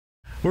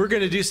We're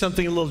going to do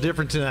something a little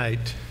different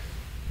tonight.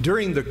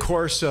 During the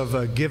course of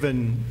a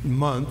given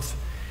month,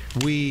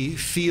 we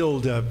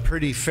field a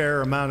pretty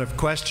fair amount of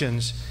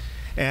questions,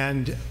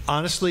 and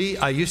honestly,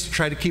 I used to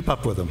try to keep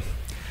up with them.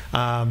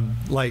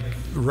 Like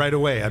right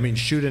away. I mean,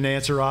 shoot an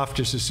answer off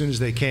just as soon as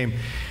they came.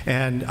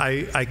 And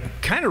I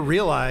kind of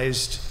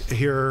realized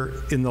here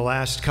in the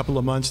last couple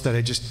of months that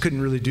I just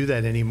couldn't really do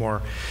that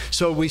anymore.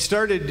 So we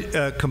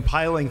started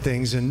compiling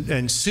things,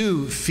 and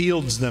Sue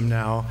fields them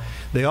now.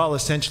 They all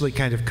essentially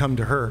kind of come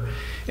to her.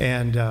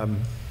 And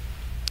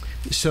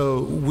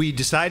so we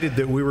decided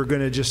that we were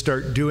going to just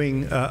start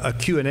doing a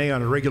Q&A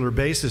on a regular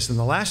basis. And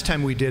the last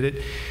time we did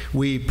it,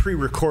 we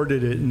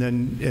pre-recorded it, and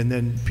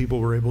then people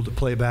were able to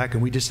play back.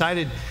 And we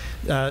decided,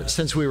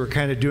 since we were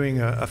kind of doing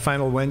a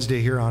final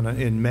Wednesday here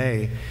in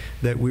May,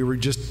 that we were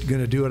just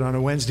going to do it on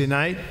a Wednesday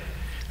night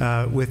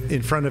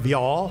in front of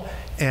y'all,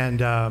 and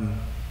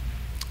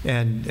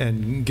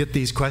get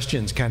these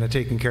questions kind of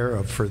taken care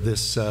of for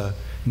this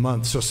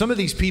month. So some of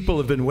these people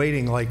have been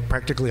waiting like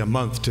practically a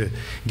month to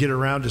get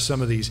around to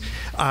some of these.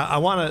 I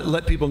want to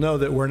let people know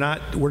that we're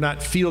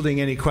not fielding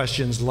any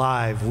questions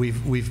live.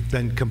 We've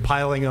been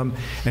compiling them,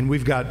 and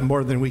we've got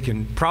more than we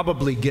can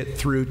probably get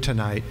through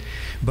tonight.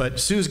 But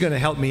Sue's going to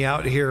help me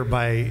out here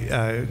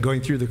by going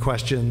through the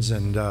questions,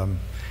 and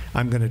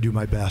I'm going to do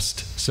my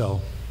best.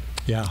 So.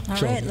 Yeah. All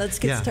right, let's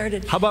get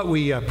started. How about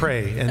we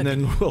pray, and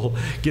then we'll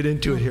get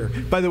into it here.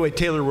 By the way,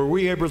 Taylor, were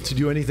we able to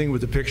do anything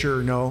with the picture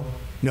or no?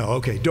 No,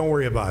 okay, don't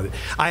worry about it.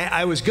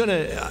 I was going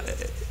to,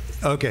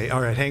 okay,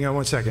 all right, hang on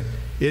one second.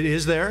 It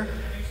is there?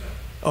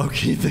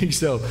 Okay, you think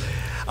so?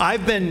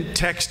 I've been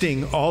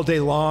texting all day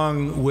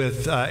long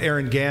with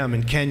Aaron Gam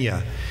in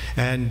Kenya,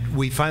 and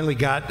he finally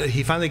got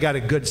a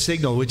good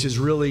signal, which is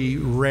really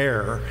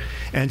rare.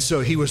 And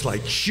so he was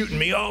like shooting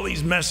me all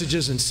these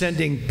messages and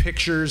sending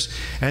pictures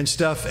and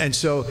stuff. And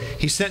so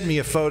he sent me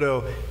a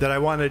photo that I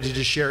wanted to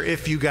just share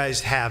if you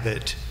guys have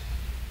it.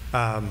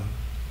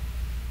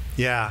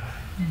 Yeah,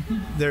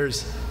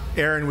 there's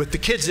Aaron with the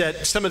kids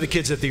some of the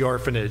kids at the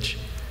orphanage.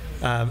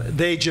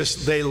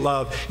 They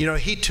love,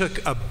 he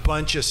took a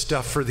bunch of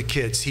stuff for the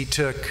kids. He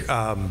took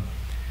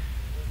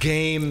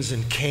games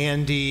and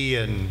candy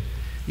and,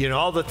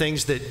 all the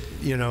things that,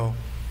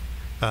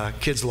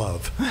 kids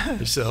love.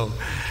 So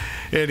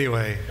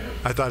anyway,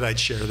 I thought I'd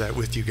share that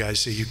with you guys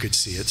so you could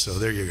see it. So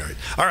there you go.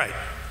 All right.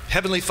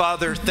 Heavenly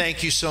Father,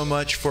 thank you so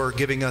much for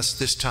giving us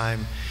this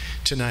time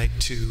tonight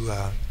to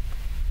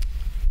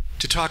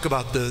talk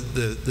about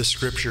the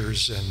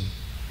scriptures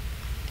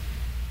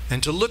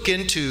and to look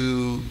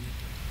into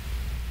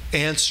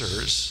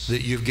answers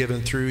that you've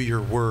given through your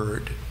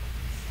word.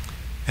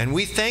 And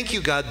we thank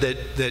you, God,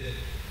 that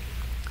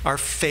our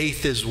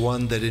faith is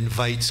one that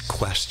invites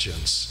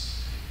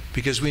questions,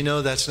 because we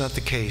know that's not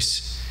the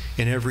case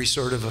in every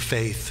sort of a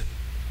faith.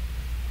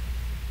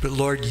 But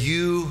Lord,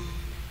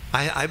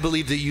 I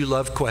believe that you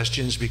love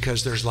questions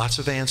because there's lots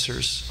of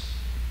answers.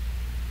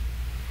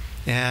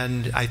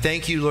 And I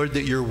thank you, Lord,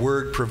 that your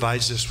word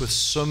provides us with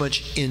so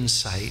much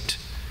insight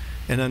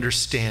and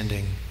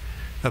understanding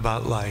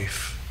about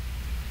life.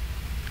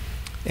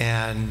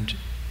 And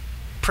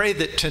pray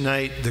that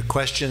tonight the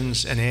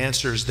questions and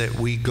answers that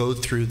we go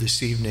through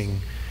this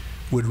evening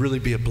would really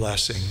be a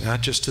blessing,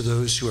 not just to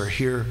those who are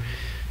here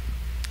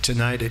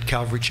tonight at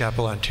Calvary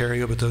Chapel,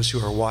 Ontario, but those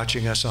who are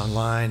watching us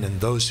online and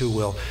those who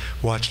will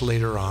watch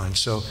later on.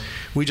 So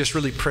we just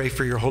really pray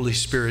for your Holy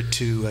Spirit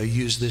to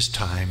use this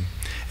time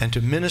and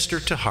to minister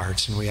to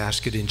hearts, and we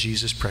ask it in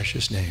Jesus'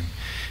 precious name.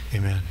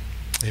 Amen.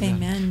 Amen.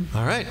 Amen.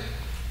 All right.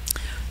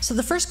 So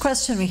the first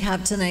question we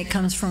have tonight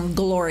comes from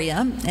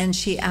Gloria, and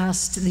she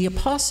asked, the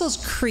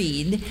Apostles'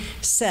 Creed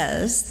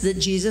says that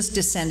Jesus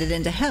descended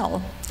into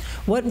hell.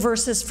 What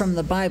verses from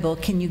the Bible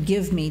can you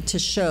give me to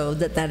show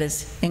that that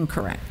is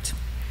incorrect?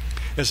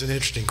 That's an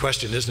interesting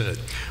question, isn't it?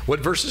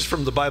 What verses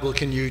from the Bible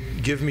can you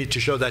give me to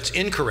show that's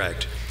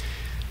incorrect?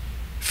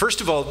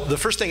 First of all, the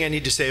first thing I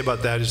need to say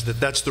about that is that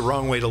that's the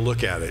wrong way to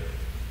look at it.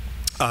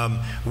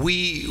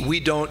 We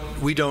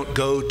don't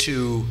go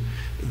to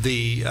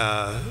the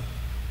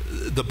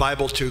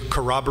Bible to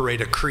corroborate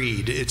a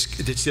creed.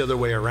 It's the other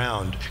way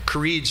around.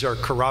 Creeds are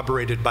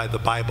corroborated by the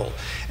Bible.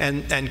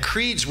 And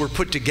creeds were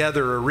put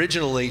together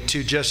originally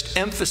to just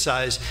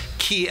emphasize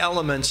key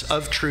elements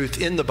of truth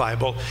in the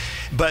Bible.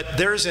 But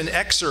there's an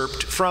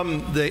excerpt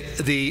from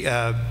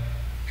the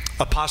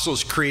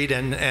Apostles' Creed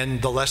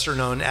and the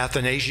lesser-known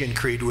Athanasian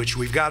Creed, which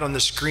we've got on the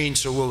screen,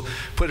 so we'll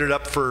put it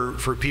up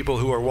for people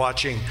who are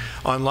watching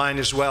online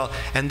as well.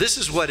 And this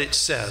is what it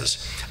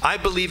says. I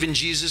believe in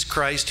Jesus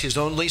Christ, his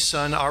only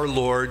Son, our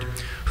Lord,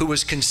 who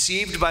was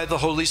conceived by the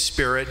Holy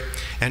Spirit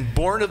and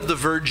born of the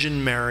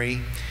Virgin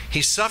Mary.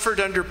 He suffered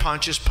under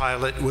Pontius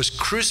Pilate, was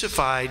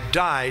crucified,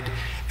 died,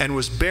 and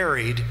was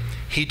buried.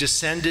 He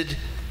descended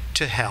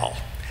to hell.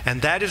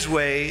 And that is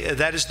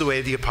the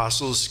way the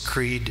Apostles'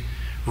 Creed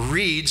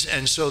reads,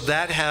 and so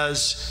that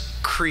has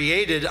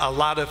created a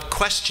lot of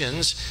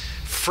questions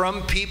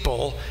from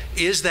people.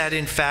 Is that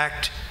in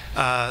fact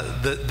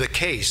the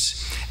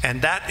case?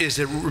 And that is,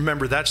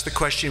 remember, that's the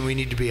question we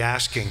need to be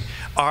asking.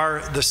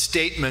 Are the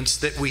statements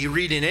that we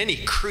read in any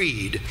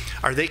creed,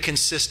 are they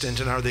consistent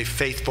and are they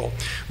faithful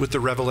with the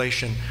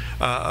revelation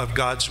of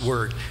God's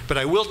word? But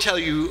I will tell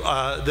you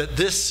that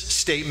this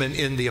statement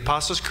in the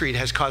Apostles' Creed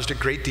has caused a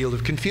great deal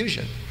of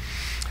confusion.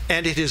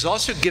 And it has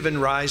also given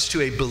rise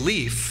to a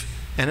belief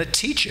and a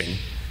teaching,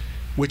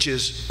 which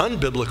is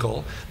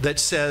unbiblical, that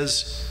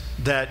says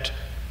that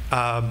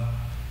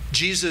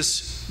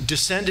Jesus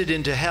descended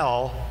into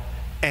hell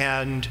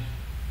and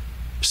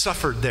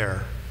suffered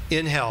there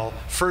in hell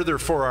further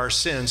for our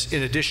sins,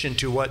 in addition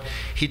to what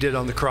he did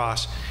on the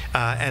cross.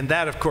 And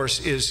that, of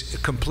course, is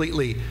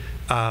completely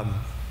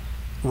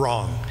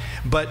wrong.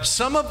 But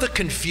some of the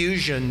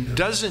confusion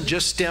doesn't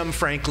just stem,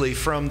 frankly,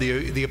 from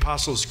the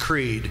Apostles'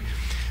 Creed,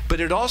 but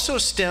it also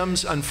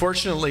stems,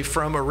 unfortunately,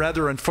 from a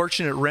rather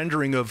unfortunate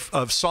rendering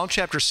of Psalm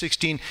chapter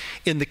 16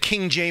 in the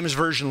King James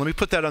Version. Let me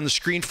put that on the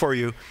screen for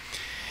you.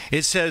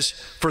 It says,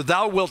 "For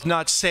thou wilt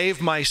not leave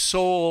my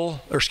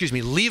soul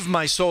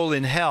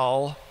in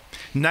hell,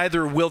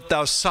 neither wilt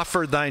thou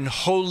suffer thine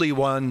Holy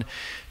One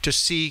to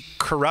see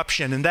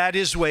corruption." And that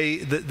is the way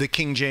the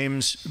King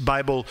James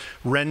Bible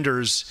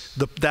renders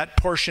that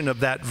portion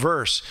of that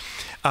verse.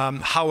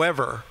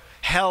 However,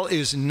 hell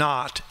is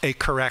not a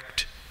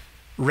correct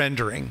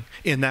rendering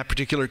in that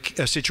particular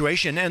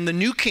situation. And the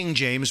New King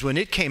James, when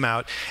it came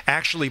out,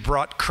 actually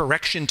brought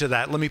correction to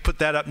that. Let me put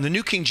that up. And the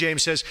New King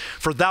James says,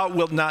 "For thou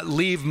wilt not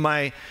leave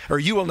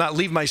you will not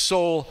leave my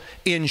soul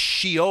in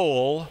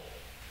Sheol."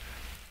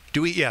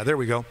 Yeah, there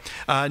we go.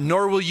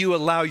 "Nor will you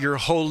allow your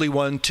Holy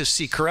One to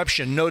see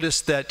corruption."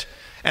 Notice that,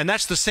 and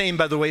that's the same,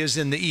 by the way, as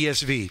in the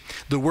ESV.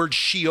 The word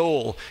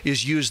Sheol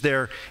is used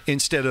there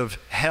instead of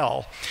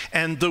hell.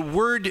 And the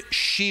word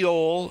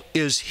Sheol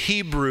is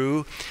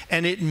Hebrew,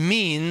 and it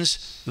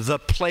means the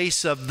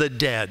place of the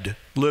dead,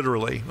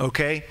 literally,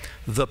 okay?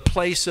 The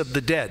place of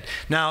the dead.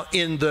 Now,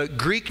 in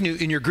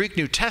your Greek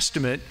New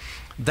Testament,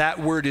 that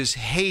word is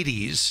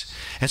Hades.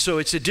 And so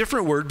it's a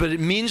different word, but it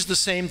means the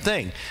same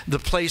thing, the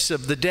place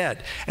of the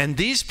dead. And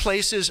these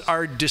places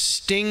are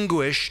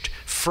distinguished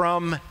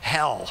from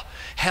hell.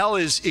 Hell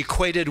is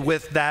equated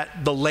with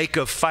the lake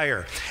of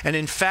fire. And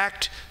in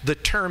fact, the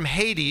term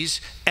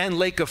Hades and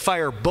lake of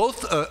fire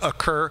both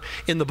occur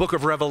in the book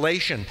of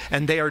Revelation,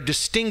 and they are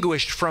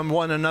distinguished from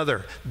one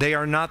another. They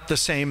are not the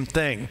same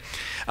thing.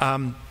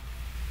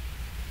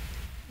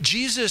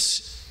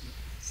 Jesus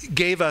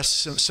gave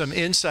us some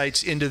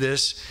insights into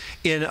this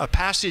in a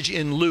passage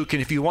in Luke,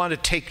 and if you want to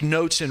take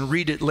notes and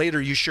read it later,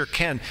 you sure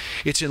can.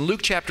 It's in Luke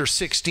chapter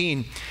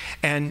 16,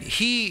 and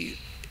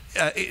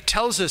it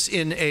tells us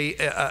in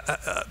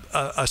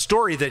a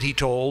story that he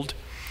told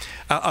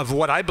of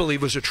what I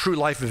believe was a true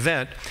life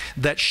event,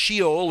 that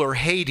Sheol, or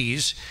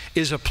Hades,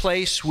 is a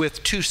place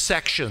with two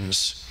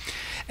sections.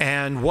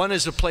 And one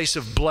is a place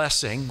of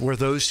blessing, where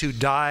those who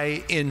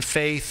die in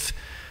faith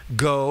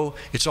go.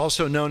 It's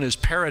also known as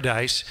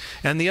paradise.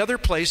 And the other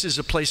place is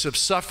a place of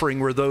suffering,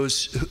 where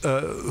those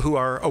who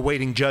are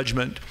awaiting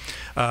judgment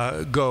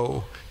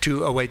go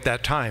to await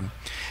that time.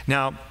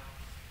 Now,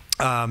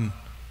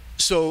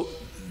 so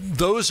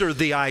those are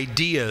the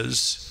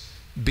ideas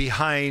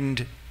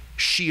behind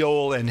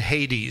Sheol and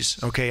Hades,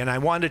 okay? And I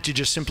wanted to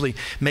just simply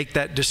make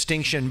that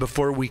distinction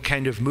before we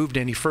kind of moved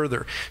any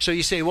further. So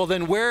you say, well,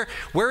 then where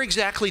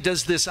exactly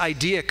does this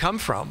idea come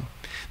from,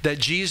 that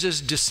Jesus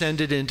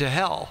descended into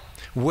hell?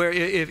 Where,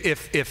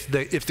 if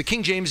the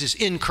King James is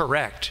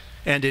incorrect,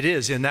 and it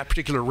is in that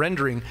particular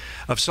rendering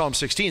of Psalm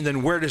 16,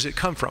 then where does it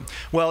come from?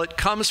 Well, it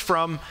comes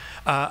from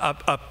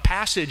a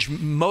passage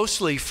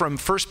mostly from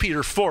 1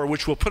 Peter 4,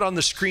 which we'll put on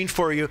the screen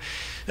for you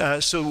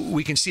so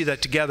we can see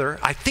that together.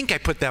 I think I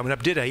put that one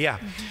up, did I? Yeah.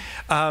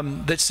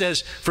 Mm-hmm. That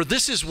says, "For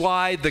this is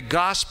why the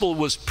gospel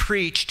was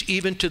preached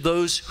even to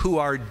those who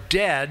are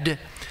dead,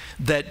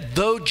 that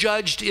though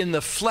judged in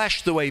the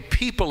flesh the way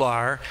people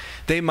are,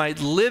 they might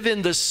live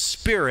in the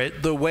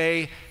spirit the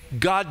way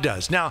God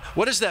does." Now,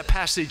 what does that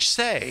passage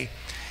say?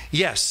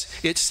 Yes,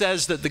 it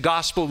says that the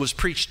gospel was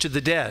preached to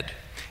the dead.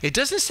 It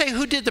doesn't say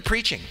who did the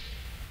preaching.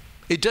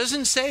 It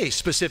doesn't say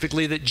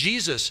specifically that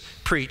Jesus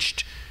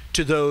preached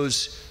to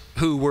those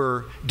who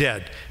were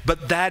dead.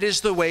 But that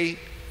is the way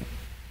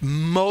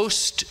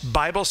most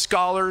Bible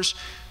scholars,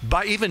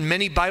 even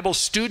many Bible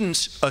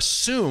students,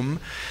 assume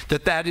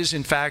that is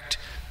in fact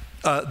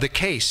the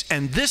case.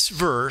 And this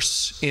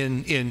verse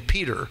in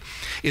Peter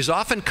is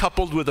often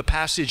coupled with a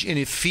passage in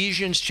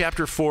Ephesians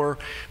chapter 4,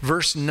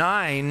 verse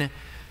 9,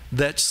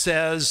 that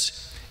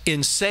says,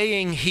 in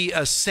saying he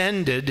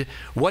ascended,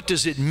 what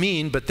does it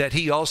mean but that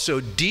he also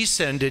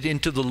descended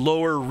into the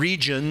lower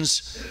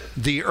regions,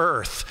 the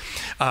earth?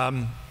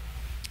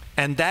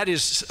 And that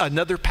is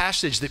another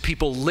passage that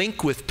people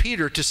link with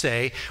Peter to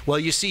say, well,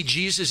 you see,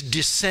 Jesus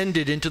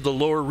descended into the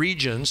lower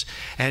regions.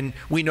 And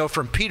we know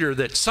from Peter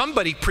that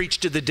somebody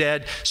preached to the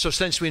dead. So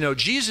since we know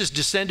Jesus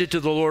descended to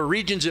the lower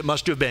regions, it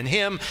must have been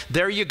him.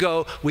 There you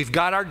go. We've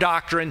got our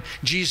doctrine.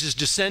 Jesus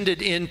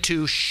descended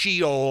into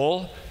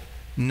Sheol,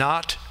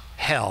 not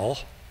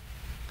hell,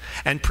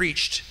 and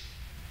preached.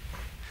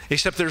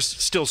 except there's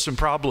still some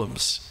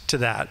problems to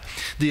that.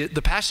 The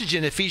passage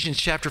in Ephesians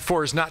chapter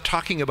 4 is not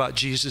talking about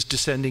Jesus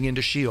descending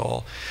into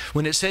Sheol.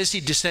 When it says he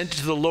descended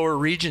to the lower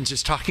regions,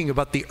 it's talking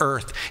about the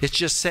earth.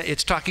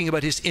 It's talking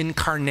about his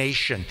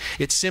incarnation.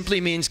 It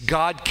simply means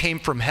God came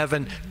from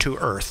heaven to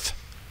earth.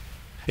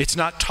 It's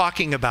not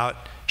talking about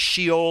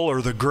Sheol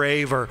or the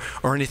grave or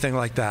anything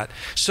like that.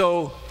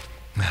 So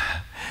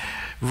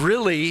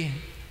really,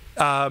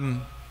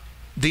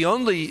 the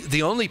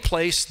only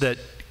place that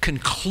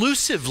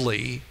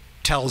conclusively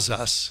tells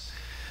us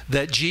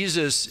that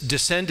Jesus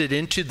descended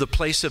into the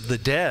place of the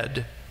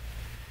dead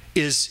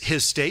is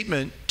his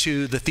statement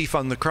to the thief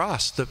on the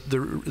cross,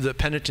 the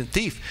penitent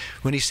thief,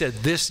 when he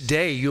said, "This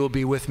day you will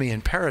be with me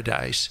in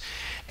paradise."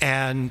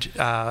 And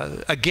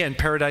again,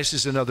 paradise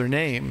is another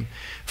name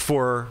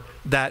for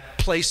that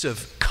place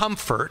of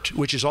comfort,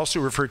 which is also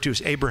referred to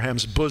as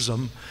Abraham's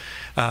bosom,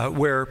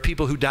 where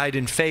people who died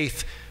in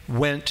faith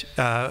went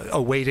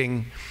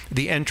awaiting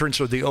the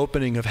entrance or the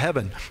opening of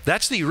heaven.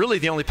 That's really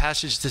the only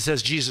passage that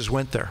says Jesus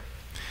went there.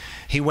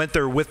 He went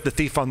there with the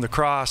thief on the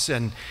cross,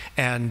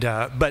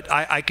 but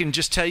I can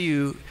just tell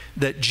you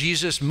that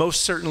Jesus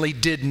most certainly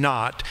did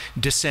not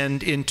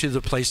descend into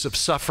the place of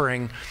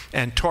suffering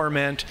and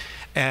torment,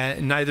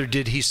 and neither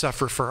did he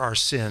suffer for our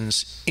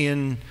sins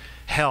in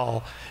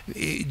hell.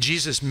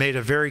 Jesus made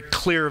a very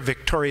clear,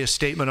 victorious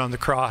statement on the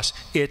cross.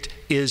 It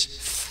is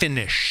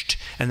finished.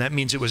 And that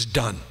means it was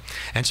done.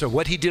 And so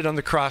what he did on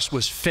the cross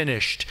was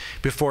finished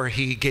before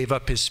he gave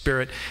up his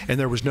spirit, and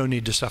there was no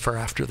need to suffer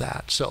after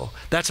that. So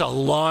that's a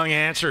long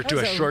answer to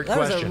a short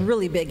question. That was a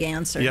really big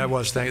answer. Yeah, it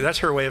was. That's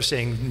her way of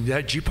saying,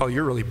 gee, Paul,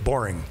 you're really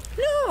boring.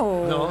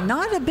 No,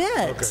 not a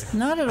bit. Okay.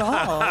 Not at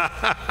all.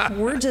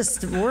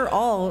 We're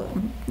all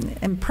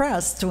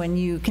impressed when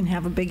you can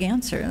have a big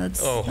answer.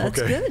 That's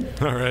good.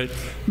 All right.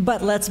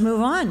 But let's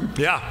move on.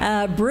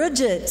 Yeah.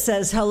 Bridget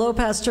says, hello,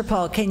 Pastor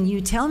Paul. Can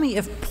you tell me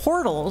if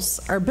portals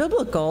are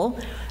biblical,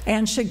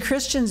 and should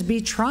Christians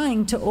be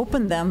trying to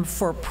open them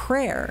for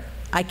prayer?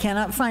 I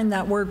cannot find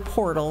that word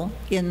portal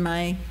in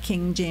my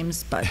King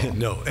James Bible.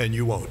 No, and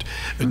you won't.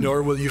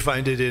 Nor will you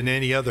find it in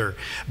any other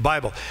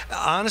Bible.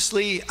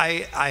 Honestly,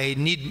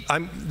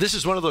 this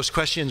is one of those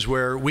questions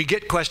where we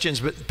get questions,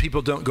 but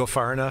people don't go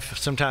far enough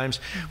sometimes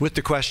with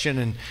the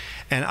question,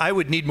 and I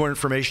would need more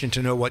information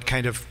to know what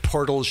kind of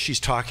portals she's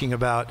talking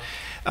about.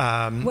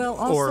 Well,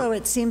 also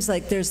it seems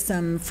like there's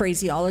some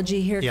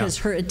phraseology here, because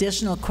her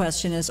additional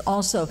question is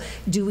also,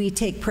 do we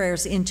take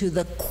prayers into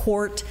the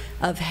court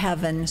of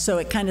heaven? So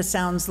it kind of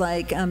sounds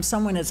like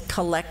someone has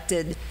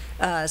collected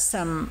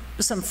some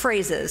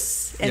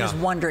phrases and is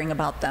wondering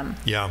about them.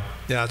 Yeah,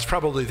 it's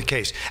probably the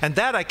case. And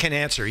that I can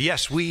answer.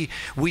 Yes, we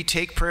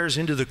take prayers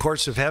into the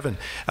courts of heaven.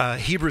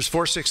 Hebrews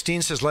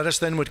 4:16 says, "Let us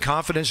then with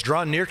confidence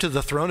draw near to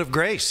the throne of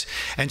grace."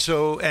 And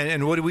so,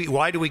 and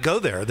why do we go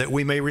there? That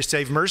we may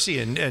receive mercy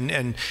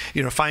and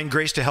find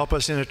grace to help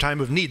us in a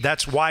time of need.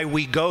 That's why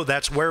we go.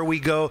 That's where we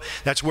go.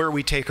 That's where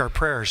we take our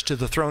prayers, to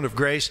the throne of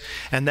grace,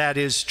 and that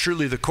is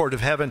truly the court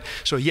of heaven.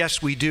 So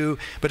yes, we do.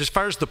 But as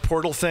far as the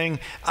portal thing,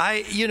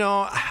 I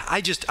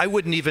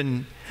wouldn't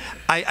even.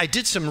 I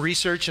did some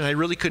research and I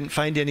really couldn't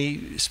find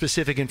any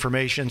specific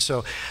information.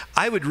 So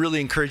I would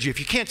really encourage you, if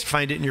you can't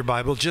find it in your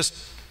Bible, just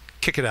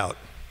kick it out.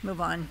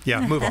 Move on.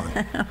 Yeah, move on.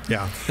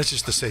 Yeah, that's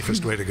just the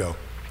safest way to go.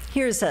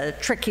 Here's a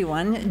tricky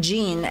one.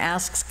 Jean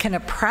asks, can a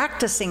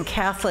practicing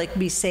Catholic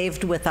be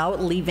saved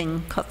without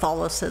leaving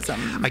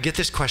Catholicism? I get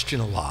this question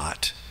a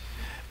lot.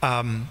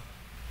 And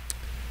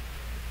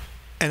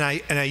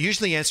I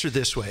usually answer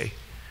this way.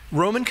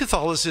 Roman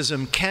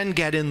Catholicism can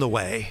get in the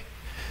way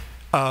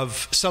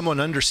of someone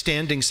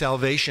understanding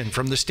salvation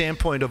from the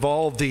standpoint of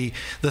all the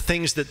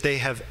things that they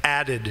have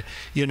added,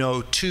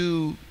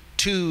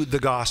 to the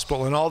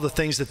gospel, and all the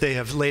things that they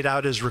have laid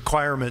out as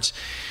requirements,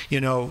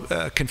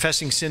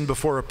 confessing sin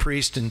before a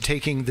priest and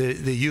taking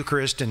the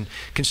Eucharist and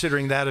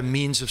considering that a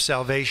means of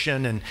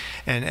salvation, and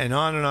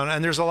on and on.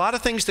 And there's a lot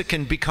of things that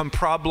can become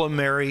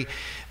problematic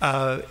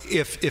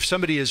if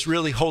somebody is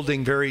really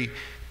holding very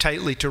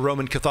tightly to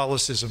Roman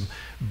Catholicism.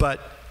 But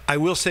I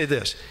will say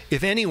this,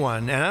 if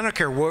anyone, and I don't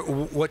care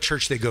what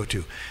church they go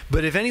to,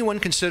 but if anyone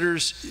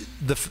considers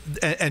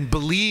and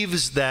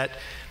believes that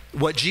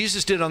what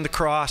Jesus did on the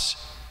cross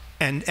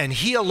and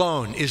he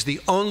alone is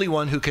the only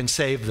one who can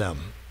save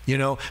them,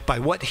 by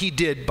what he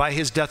did, by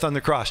his death on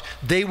the cross,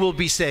 they will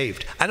be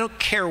saved. I don't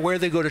care where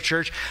they go to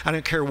church. I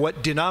don't care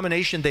what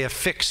denomination they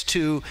affix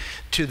to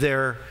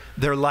their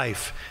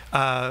life.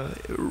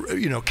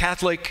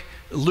 Catholic,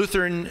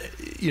 Lutheran,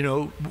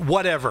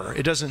 whatever.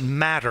 It doesn't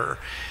matter.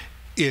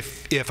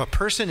 If a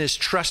person is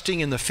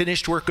trusting in the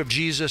finished work of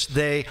Jesus,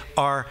 they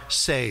are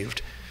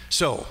saved.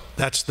 So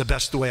that's the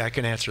best way I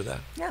can answer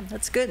that. Yeah,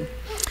 that's good.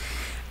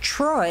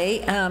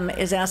 Troy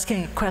is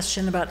asking a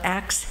question about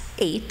Acts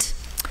 8,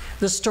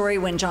 the story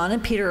when John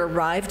and Peter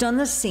arrived on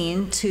the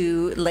scene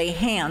to lay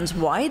hands.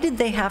 Why did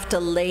they have to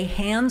lay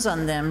hands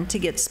on them to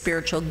get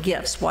spiritual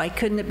gifts? Why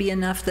couldn't it be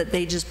enough that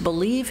they just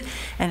believe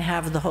and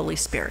have the Holy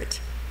Spirit?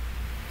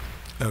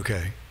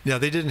 Okay. No,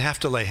 they didn't have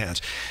to lay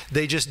hands.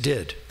 They just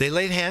did. They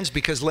laid hands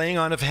because laying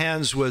on of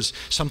hands was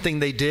something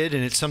they did,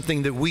 and it's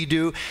something that we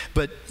do.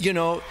 But, you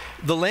know,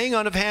 the laying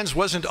on of hands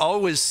wasn't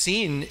always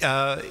seen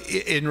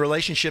in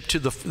relationship to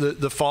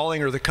the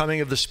falling or the coming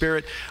of the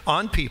Spirit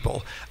on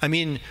people. I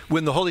mean,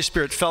 when the Holy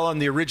Spirit fell on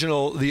the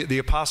original, the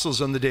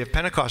apostles on the day of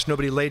Pentecost,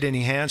 nobody laid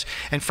any hands.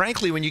 And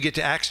frankly, when you get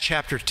to Acts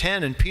chapter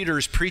 10 and Peter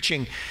is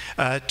preaching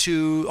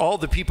to all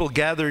the people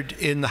gathered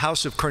in the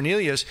house of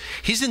Cornelius,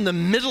 he's in the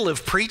middle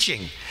of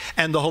preaching,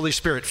 and the Holy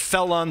Spirit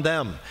fell on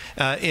them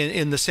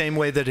in the same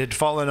way that it had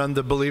fallen on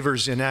the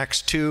believers in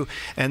Acts 2,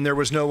 and there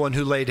was no one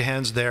who laid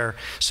hands there.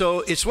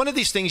 So it's one of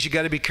these things you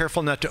got to be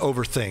careful not to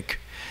overthink.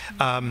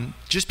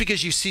 Just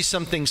because you see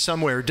something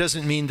somewhere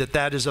doesn't mean that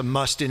that is a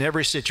must in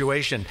every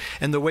situation.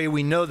 And the way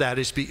we know that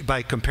is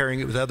by comparing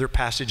it with other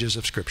passages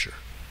of Scripture.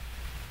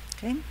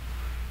 Okay.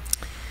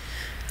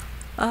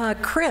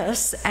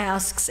 Chris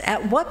asks,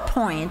 at what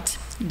point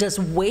does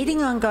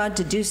waiting on God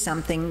to do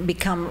something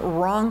become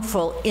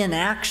wrongful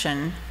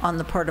inaction on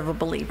the part of a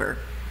believer?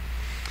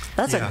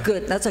 That's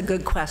a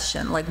good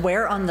question. Like,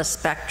 where on the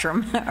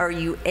spectrum are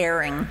you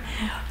erring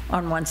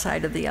on one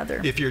side or the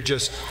other? If you're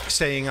just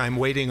saying, I'm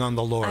waiting on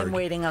the Lord. I'm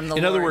waiting on the Lord.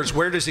 In other words,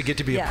 where does it get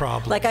to be a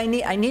problem? Like, I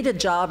need a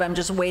job, I'm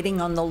just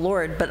waiting on the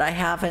Lord, but I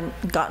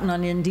haven't gotten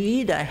on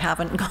Indeed, I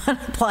haven't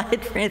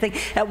applied for anything.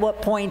 At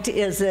what point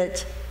is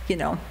it, you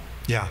know?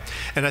 Yeah,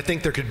 and I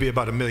think there could be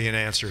about a million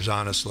answers,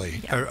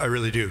 honestly. Yeah. I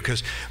really do,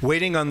 because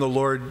waiting on the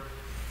Lord,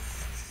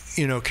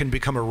 you know, can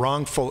become a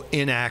wrongful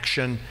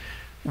inaction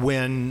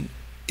when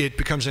it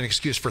becomes an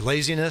excuse for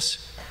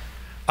laziness,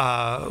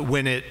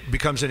 when it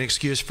becomes an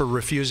excuse for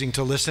refusing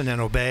to listen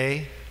and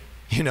obey.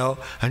 You know,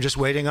 I'm just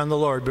waiting on the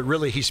Lord, but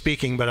really He's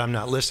speaking, but I'm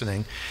not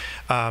listening.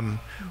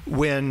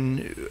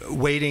 When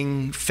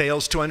waiting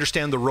fails to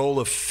understand the role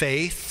of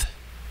faith.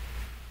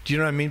 Do you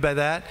know what I mean by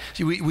that?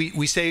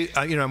 We say,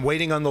 you know, I'm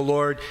waiting on the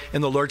Lord,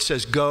 and the Lord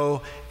says,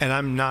 go, and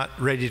I'm not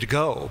ready to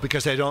go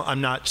because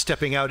I'm not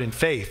stepping out in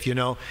faith, you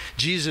know.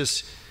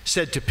 Jesus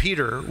said to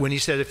Peter, when he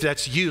said, if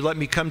that's you, let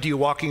me come to you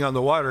walking on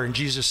the water. And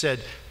Jesus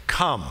said,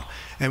 come.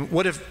 And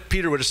what if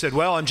Peter would have said,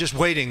 well, I'm just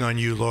waiting on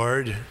you,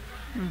 Lord.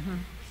 Mm-hmm.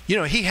 You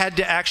know, he had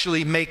to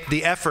actually make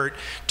the effort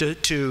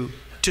to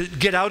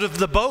get out of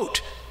the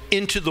boat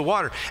into the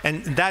water.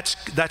 And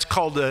that's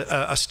called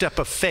a step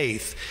of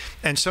faith.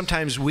 And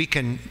sometimes we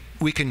can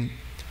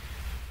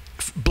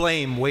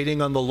blame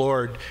waiting on the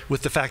Lord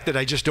with the fact that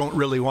I just don't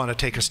really want to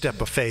take a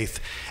step of faith.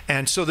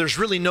 And so there's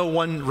really no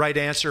one right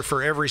answer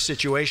for every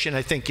situation.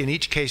 I think in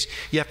each case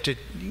you have to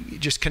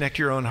just connect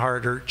your own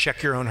heart or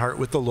check your own heart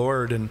with the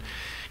Lord. And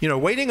you know,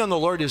 waiting on the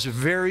Lord is a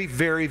very,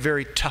 very,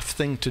 very tough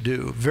thing to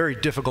do, very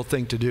difficult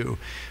thing to do.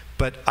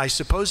 But I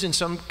suppose in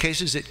some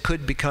cases it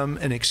could become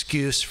an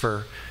excuse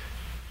for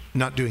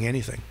not doing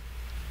anything,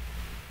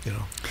 you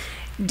know.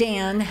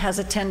 Dan has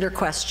a tender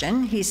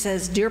question. He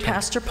says, Dear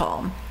Pastor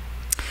Paul,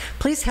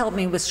 please help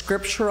me with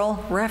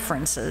scriptural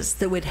references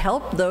that would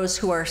help those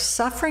who are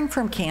suffering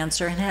from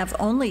cancer and have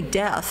only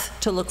death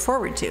to look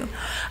forward to.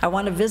 I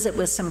want to visit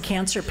with some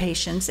cancer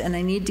patients, and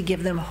I need to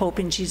give them hope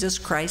in Jesus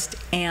Christ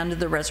and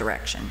the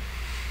resurrection.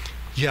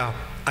 Yeah,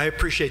 I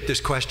appreciate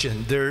this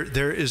question.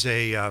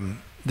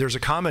 There's a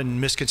common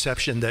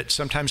misconception that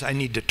sometimes I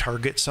need to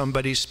target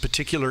somebody's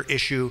particular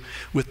issue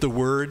with the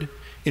Word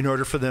in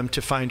order for them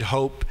to find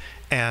hope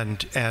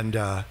and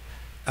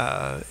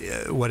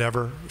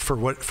whatever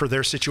for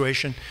their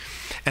situation.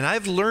 And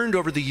I've learned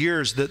over the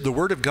years that the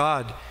Word of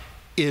God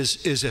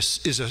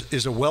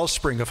is a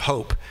wellspring of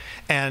hope.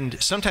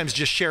 And sometimes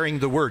just sharing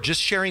the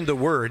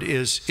Word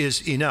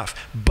is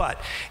enough.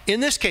 But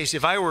in this case,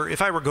 if I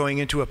were going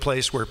into a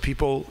place where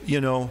people,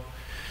 you know,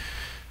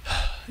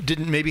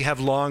 didn't maybe have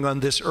long on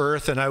this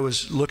earth, and I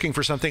was looking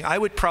for something, I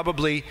would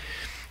probably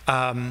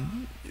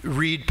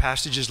read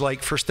passages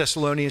like 1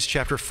 Thessalonians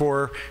chapter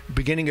 4,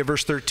 beginning of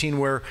verse 13,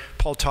 where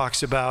Paul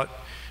talks about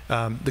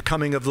the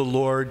coming of the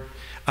Lord.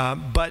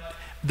 But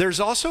there's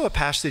also a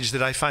passage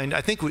that I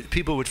think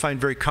people would find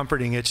very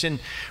comforting. It's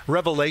in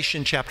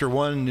Revelation chapter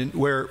 1,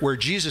 where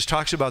Jesus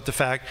talks about the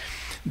fact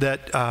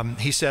that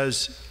he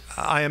says,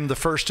 I am the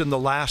first and the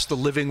last, the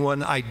living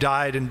one. I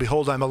died, and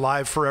behold, I'm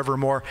alive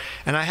forevermore.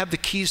 And I have the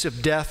keys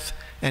of death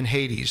and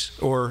Hades,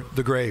 or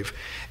the grave.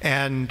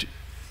 And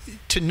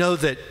to know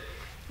that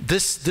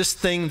this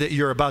thing that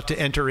you're about to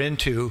enter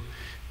into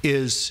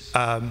is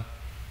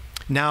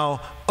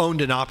now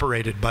owned and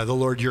operated by the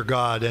Lord your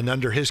God and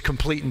under His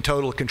complete and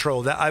total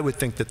control, that I would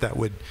think that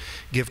would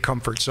give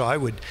comfort. So I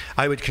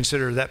would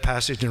consider that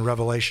passage in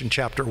Revelation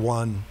chapter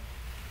 1.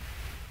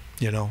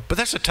 You know, but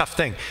that's a tough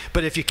thing.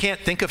 But if you can't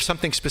think of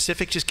something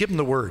specific, just give them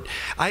the Word.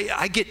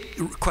 I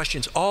get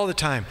questions all the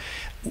time.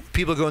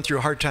 People going through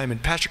a hard time,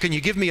 and Pastor, can you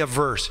give me a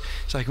verse?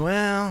 It's like,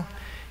 well,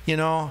 you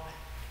know,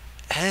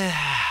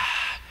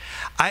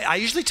 I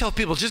usually tell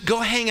people, just go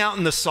hang out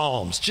in the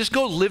Psalms. Just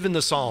go live in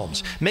the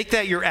Psalms. Make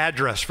that your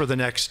address for the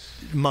next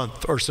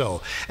month or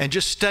so. And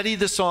just study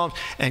the Psalms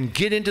and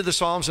get into the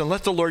Psalms and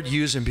let the Lord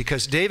use them,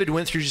 because David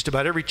went through just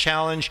about every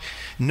challenge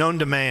known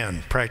to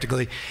man,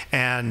 practically,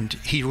 and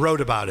he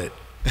wrote about it.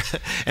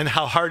 and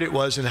how hard it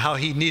was and how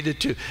he needed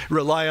to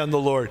rely on the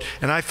Lord.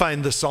 And I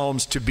find the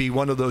Psalms to be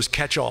one of those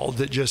catch-all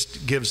that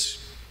just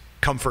gives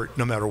comfort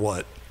no matter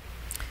what.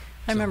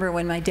 I remember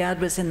when my dad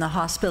was in the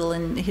hospital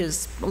in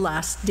his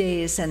last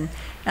days, and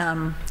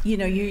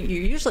you're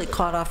usually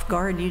caught off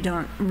guard. You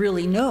don't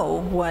really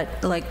know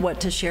what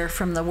to share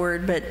from the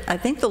Word, but I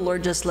think the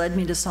Lord just led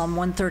me to Psalm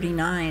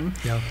 139,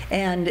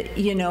 and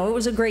it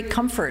was a great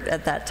comfort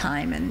at that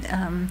time,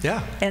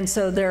 and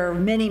so there are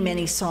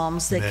many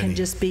Psalms that can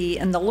just be,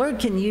 and the Lord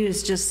can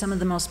use just some of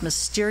the most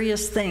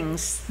mysterious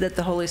things that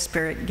the Holy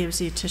Spirit gives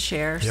you to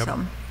share.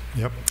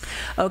 Yep.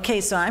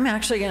 Okay, so I'm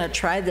actually going to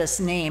try this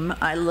name.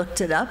 I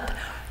looked it up,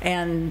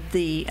 and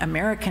the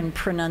American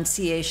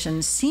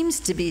pronunciation seems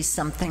to be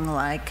something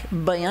like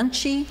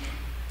Bianchi.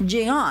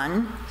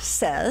 Gian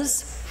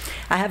says,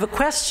 I have a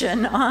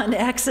question on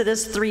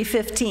Exodus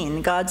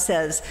 3:15. God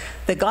says,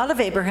 the God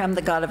of Abraham,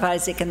 the God of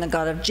Isaac, and the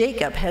God of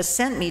Jacob has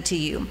sent me to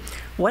you.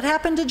 What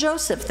happened to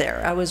Joseph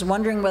there? I was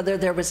wondering whether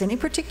there was any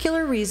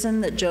particular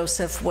reason that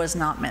Joseph was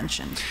not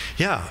mentioned.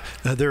 Yeah,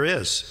 there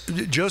is.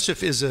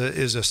 Joseph is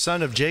a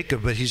son of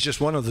Jacob, but he's just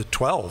one of the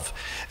 12.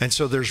 And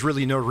so there's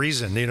really no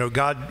reason.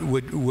 God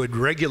would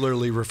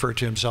regularly refer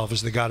to himself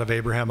as the God of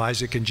Abraham,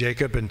 Isaac, and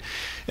Jacob.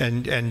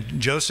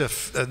 And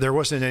Joseph, there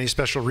wasn't any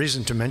special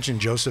reason to mention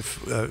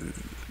Joseph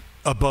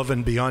above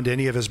and beyond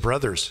any of his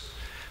brothers.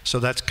 So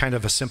that's kind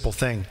of a simple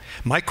thing.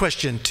 My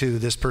question to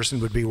this person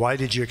would be, why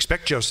did you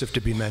expect Joseph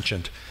to be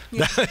mentioned?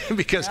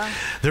 Because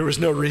there was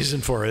no reason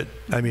for it.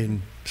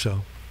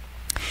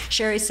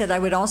 Sherry said, I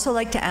would also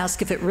like to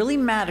ask if it really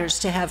matters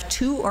to have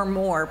two or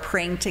more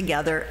praying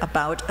together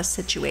about a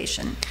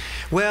situation.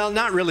 Well,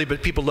 not really,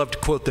 but people love to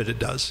quote that it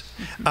does.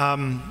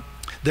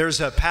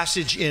 There's a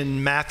passage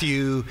in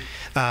Matthew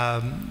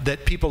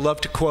that people love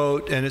to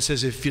quote, and it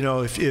says,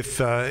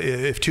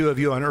 if two of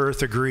you on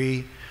earth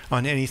agree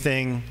on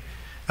anything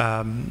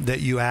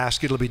that you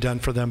ask, it'll be done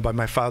for them by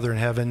my Father in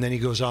heaven. Then he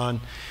goes on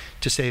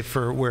to say,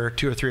 for where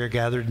two or three are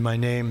gathered in my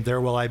name,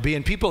 there will I be.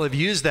 And people have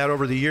used that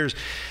over the years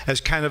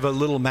as kind of a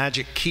little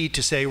magic key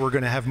to say we're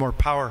going to have more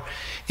power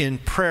in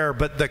prayer.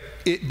 But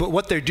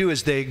what they do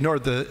is they ignore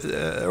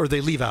or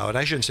they leave out,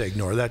 I shouldn't say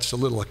ignore, that's a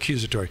little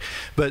accusatory,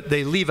 but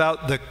they leave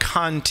out the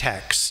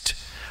context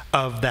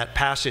of that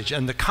passage.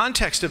 And the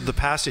context of the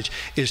passage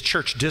is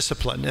church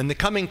discipline, and the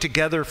coming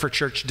together for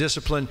church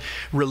discipline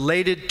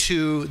related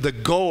to the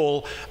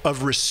goal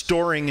of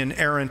restoring an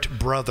errant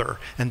brother.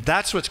 And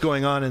that's what's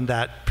going on in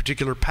that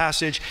particular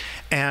passage.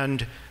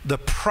 And the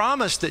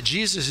promise that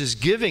Jesus is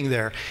giving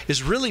there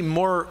is really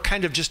more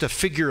kind of just a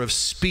figure of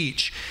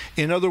speech.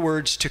 In other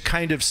words, to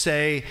kind of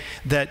say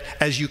that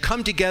as you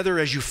come together,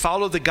 as you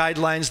follow the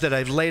guidelines that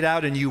I've laid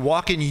out, and you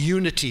walk in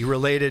unity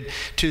related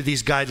to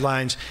these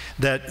guidelines,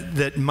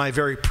 that my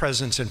very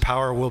presence and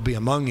power will be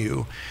among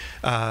you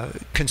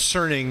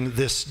concerning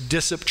this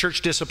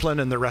church discipline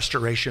and the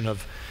restoration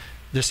of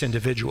this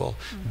individual.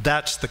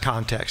 That's the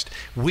context.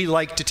 We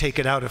like to take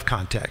it out of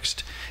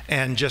context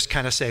and just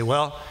kind of say,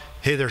 well,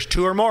 hey, there's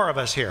two or more of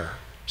us here,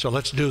 so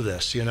let's do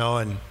this,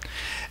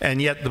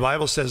 and yet the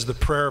Bible says the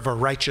prayer of a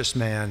righteous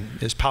man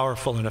is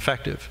powerful and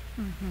effective.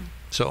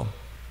 So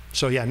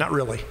yeah, not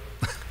really.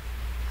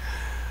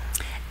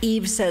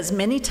 Eve says,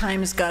 many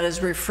times God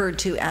is referred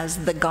to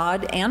as the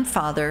God and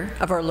Father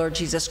of our Lord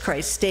Jesus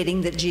Christ,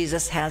 stating that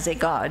Jesus has a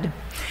God.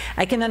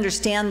 I can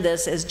understand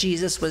this as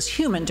Jesus was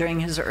human during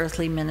his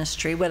earthly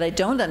ministry. What I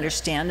don't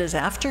understand is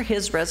after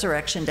his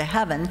resurrection to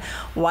heaven,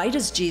 why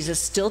does Jesus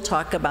still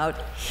talk about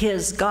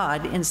his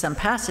God in some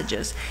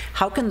passages?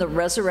 How can the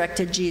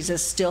resurrected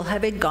Jesus still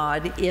have a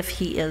God if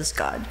he is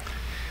God?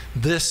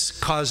 This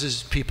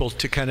causes people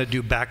to kind of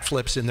do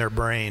backflips in their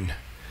brain,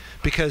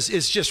 because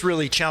it's just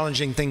really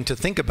challenging thing to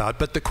think about.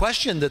 But the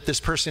question that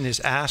this person is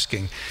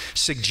asking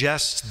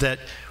suggests that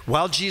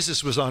while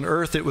Jesus was on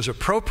earth, it was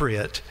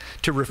appropriate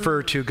to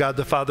refer to God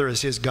the Father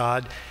as his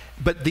God.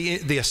 But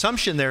the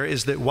assumption there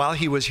is that while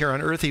he was here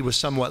on earth, he was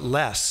somewhat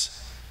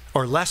less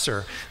or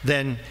lesser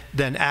than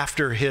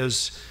after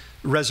his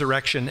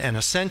resurrection and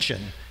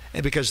ascension.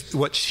 Because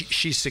what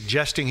she's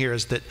suggesting here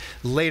is that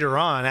later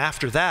on,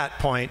 after that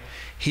point,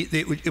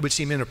 it would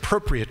seem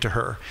inappropriate to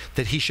her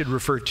that he should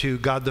refer to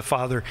God the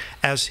Father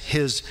as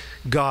his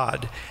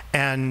God.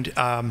 And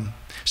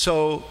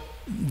so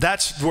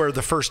that's where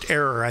the first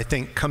error, I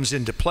think, comes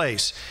into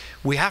place.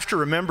 We have to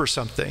remember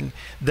something,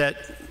 that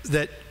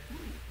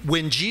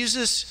when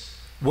Jesus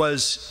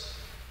was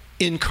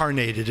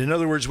incarnated, in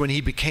other words, when he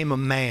became a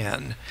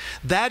man,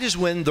 that is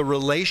when the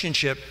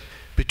relationship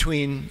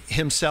between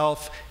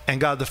himself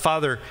and God the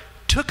Father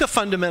took a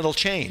fundamental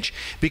change.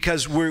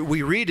 Because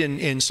we read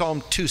in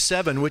Psalm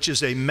 2:7, which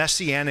is a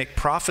messianic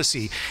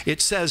prophecy,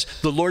 it says,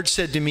 the Lord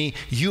said to me,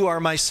 you are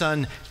my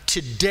son,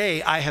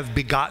 today I have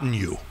begotten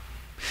you.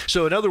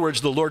 So in other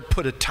words, the Lord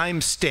put a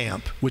time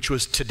stamp, which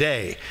was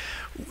today,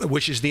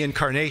 which is the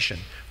incarnation,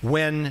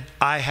 when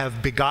I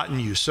have begotten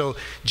you. So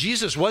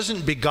Jesus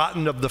wasn't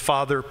begotten of the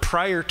Father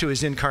prior to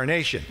his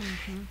incarnation.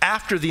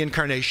 After the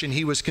incarnation,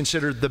 he was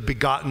considered the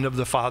begotten of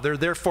the Father.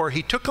 Therefore,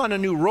 he took on a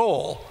new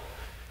role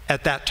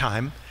at that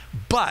time,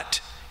 but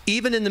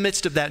even in the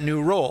midst of that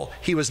new role,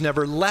 he was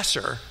never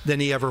lesser than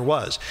he ever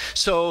was.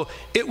 So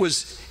it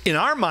was, in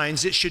our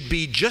minds, it should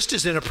be just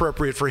as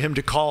inappropriate for him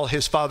to call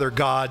his Father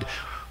God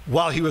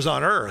while he was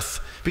on earth,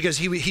 because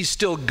he's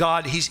still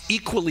God. He's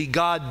equally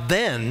God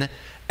then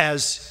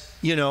as,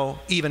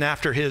 even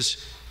after his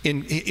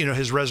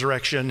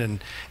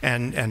resurrection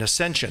and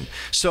ascension.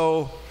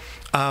 So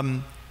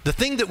the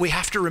thing that we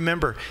have to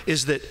remember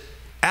is that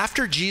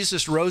after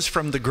Jesus rose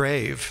from the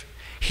grave,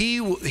 he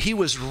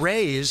was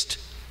raised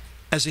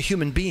as a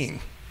human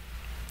being.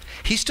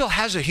 He still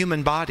has a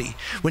human body.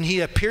 When he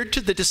appeared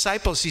to the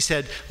disciples, he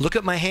said, "Look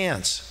at my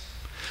hands.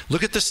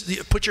 Look at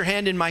this. Put your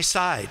hand in my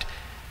side."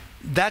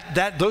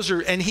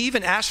 And he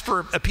even asked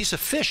for a piece of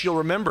fish. You'll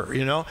remember,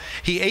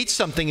 he ate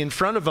something in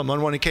front of them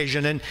on one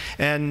occasion,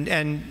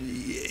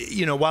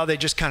 and while they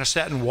just kind of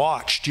sat and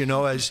watched,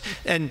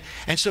 and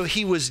so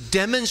he was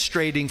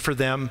demonstrating for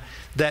them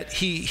that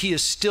he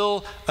is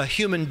still a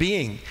human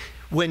being.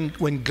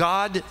 When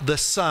God the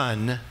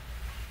Son,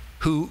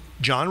 who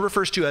John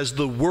refers to as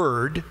the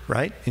Word,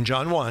 right, in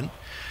John 1,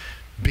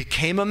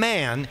 became a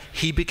man,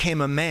 he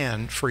became a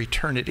man for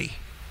eternity.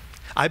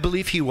 I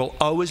believe he will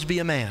always be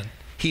a man.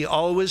 He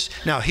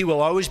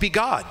will always be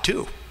God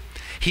too.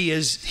 He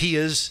is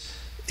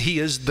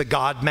the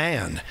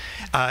God-man.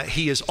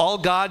 He is all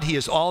God, he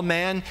is all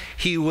man.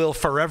 He will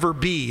forever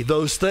be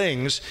those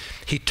things.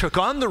 He took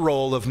on the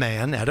role of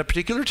man at a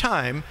particular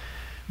time,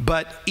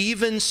 but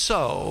even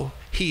so,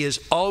 he has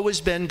always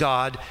been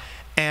God,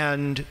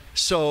 and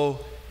he's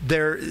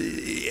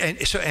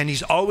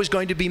always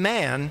going to be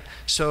man,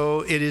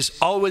 so it is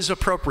always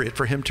appropriate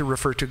for him to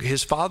refer to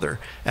his Father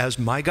as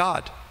my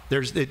God.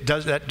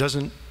 That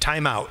doesn't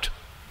time out.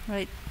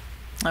 Right.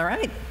 All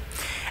right.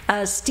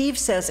 Steve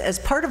says, as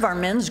part of our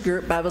men's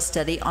group Bible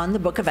study on the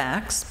book of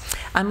Acts,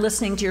 I'm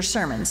listening to your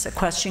sermons. A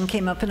question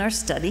came up in our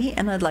study,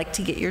 and I'd like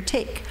to get your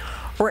take.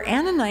 Were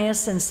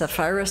Ananias and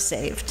Sapphira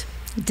saved?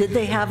 Did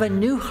they have a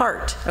new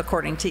heart,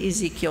 according to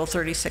Ezekiel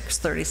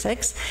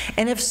 36:36?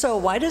 And if so,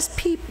 why does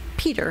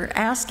Peter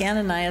ask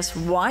Ananias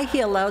why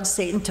he allowed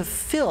Satan to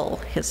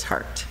fill his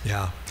heart?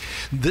 Yeah.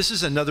 This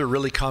is another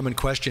really common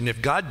question.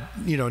 If God,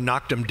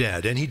 knocked them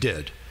dead, and he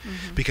did,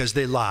 because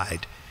they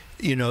lied,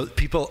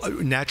 people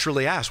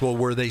naturally ask, well,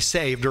 were they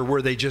saved, or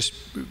were they just,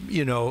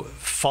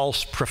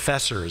 false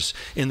professors,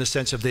 in the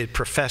sense of they had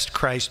professed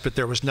Christ, but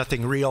there was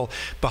nothing real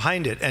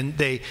behind it? And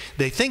they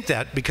think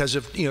that because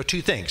of,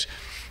 two things.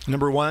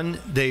 Number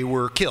one, they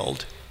were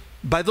killed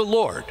by the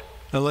Lord.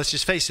 Now, let's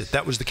just face it,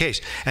 that was the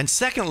case. And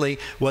secondly,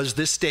 was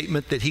this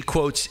statement that he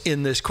quotes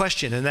in this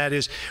question, and that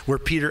is where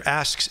Peter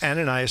asks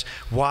Ananias,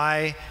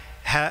 why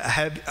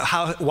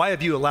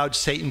have you allowed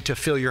Satan to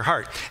fill your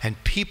heart?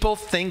 And people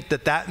think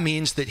that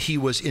means that he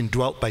was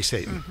indwelt by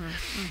Satan.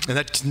 And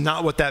that's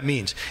not what that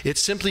means. It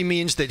simply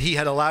means that he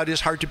had allowed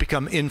his heart to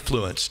become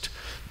influenced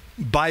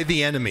by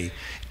the enemy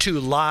to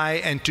lie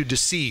and to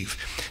deceive.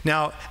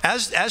 Now,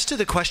 as to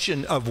the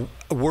question of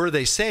were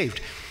they saved,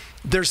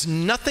 there's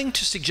nothing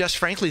to suggest,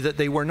 frankly, that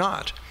they were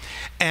not.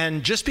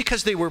 And just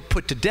because they were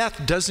put to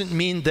death doesn't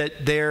mean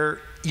that they're,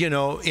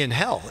 in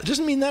hell. It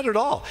doesn't mean that at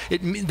all.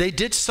 They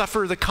did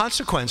suffer the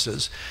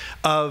consequences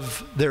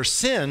of their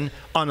sin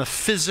on a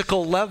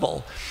physical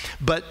level.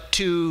 But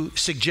to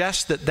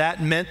suggest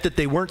that meant that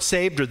they weren't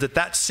saved, or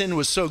that sin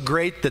was so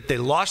great that they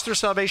lost their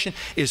salvation,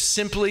 is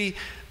simply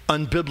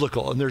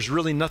unbiblical. And there's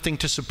really nothing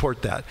to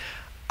support that.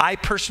 I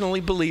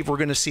personally believe we're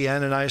going to see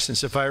Ananias and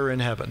Sapphira in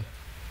heaven.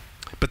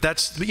 But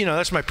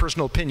that's my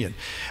personal opinion.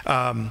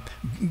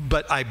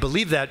 But I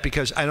believe that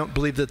because I don't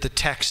believe that the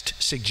text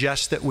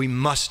suggests that we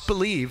must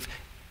believe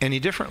any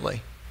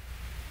differently.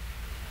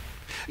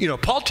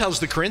 Paul tells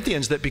the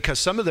Corinthians that because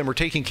some of them were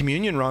taking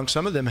communion wrong,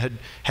 some of them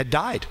had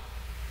died.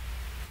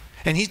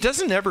 And he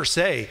doesn't ever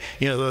say,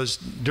 those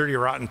dirty,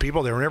 rotten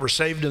people, they were never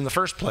saved in the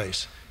first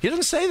place. He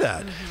doesn't say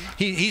that.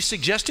 He's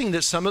suggesting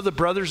that some of the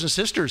brothers and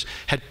sisters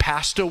had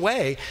passed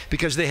away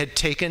because they had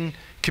taken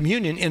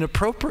communion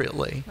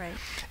inappropriately. Right.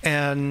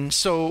 And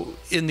so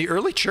in the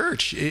early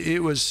church, it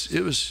was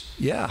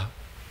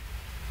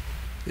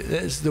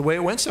it's the way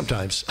it went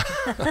sometimes.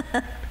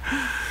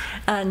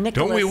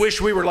 Don't we wish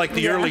we were like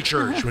the early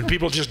church, when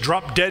people just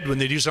drop dead when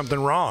they do something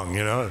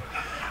wrong,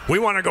 We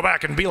want to go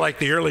back and be like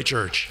the early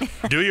church.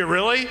 Do you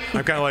really?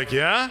 I'm kind of like,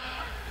 yeah.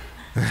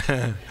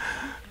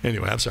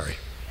 Anyway, I'm sorry.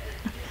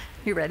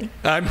 You ready?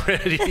 I'm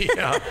ready,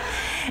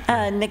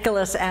 yeah.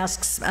 Nicholas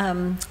asks,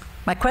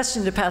 my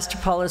question to Pastor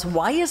Paul is,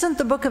 why isn't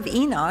the book of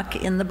Enoch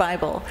in the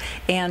Bible?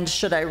 And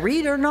should I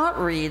read or not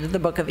read the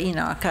book of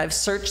Enoch? I've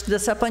searched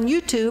this up on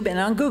YouTube and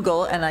on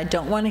Google, and I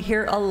don't want to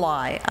hear a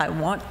lie. I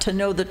want to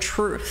know the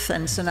truth.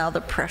 And so now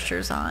the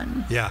pressure's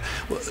on. Yeah.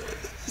 Well,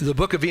 the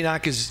book of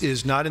Enoch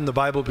is not in the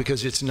Bible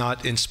because it's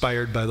not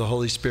inspired by the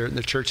Holy Spirit, and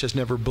the church has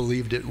never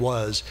believed it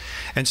was.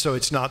 And so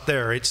it's not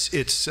there. It's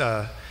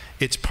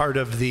part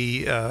of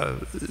the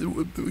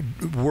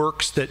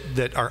works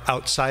that are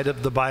outside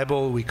of the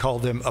Bible. We call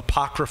them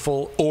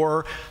apocryphal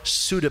or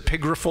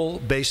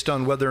pseudepigraphal, based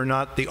on whether or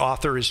not the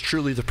author is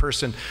truly the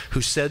person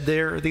who said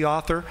they're the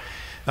author.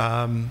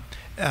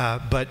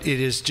 but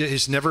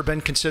it's never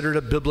been considered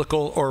a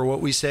biblical, or what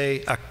we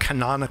say, a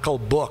canonical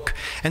book.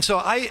 And so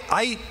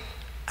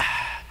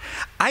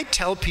I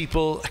tell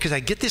people, because I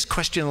get this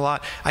question a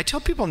lot, I tell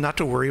people not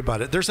to worry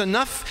about it. There's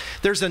enough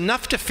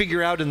to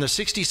figure out in the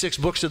 66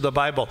 books of the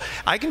Bible.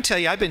 I can tell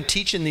you, I've been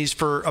teaching these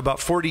for about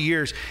 40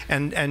 years,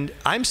 and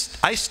I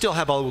still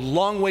have a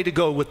long way to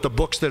go with the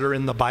books that are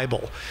in the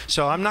Bible.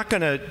 So I'm not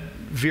going to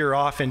veer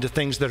off into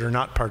things that are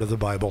not part of the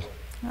Bible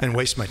and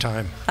waste my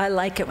time. I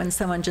like it when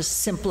someone just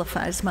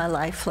simplifies my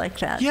life like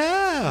that.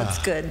 Yeah. That's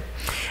good.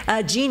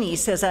 Jeannie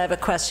says, I have a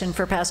question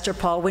for Pastor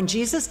Paul. When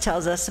Jesus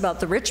tells us about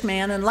the rich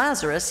man and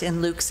Lazarus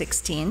in Luke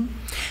 16,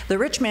 the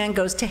rich man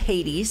goes to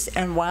Hades,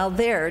 and while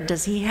there,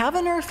 does he have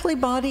an earthly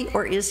body,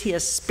 or is he a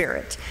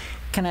spirit?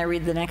 Can I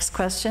read the next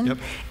question? Yep.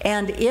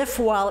 And if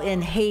while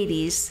in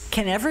Hades,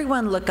 can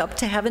everyone look up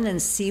to heaven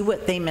and see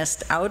what they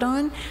missed out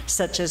on,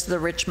 such as the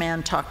rich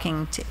man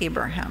talking to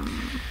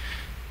Abraham?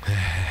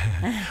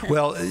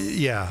 Well,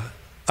 yeah.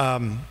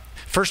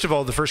 First of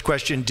all, the first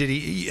question,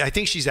 I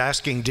think she's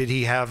asking, did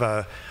he have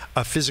a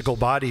physical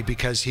body,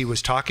 because he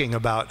was talking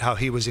about how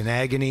he was in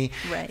agony,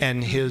 right.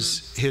 And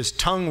his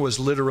tongue was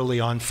literally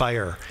on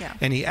fire. Yeah.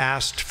 And he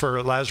asked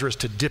for Lazarus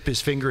to dip his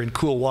finger in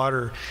cool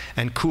water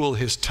and cool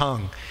his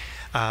tongue.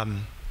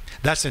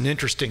 That's an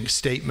interesting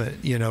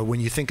statement, when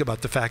you think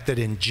about the fact that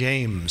in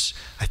James,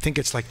 I think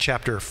it's like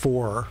chapter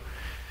 4,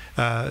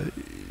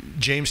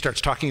 James starts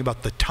talking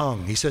about the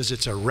tongue. He says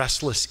it's a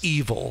restless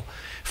evil,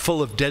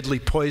 full of deadly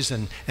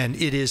poison, and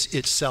it is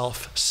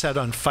itself set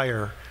on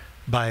fire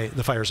by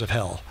the fires of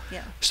hell.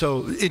 Yeah.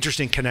 So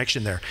interesting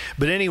connection there.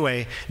 But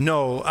anyway,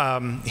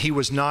 no, he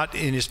was not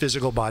in his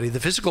physical body. The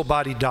physical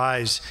body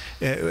dies,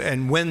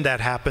 and when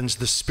that happens,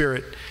 the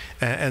spirit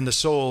and the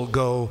soul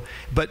go.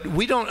 But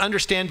we don't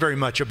understand very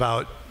much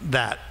about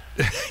that.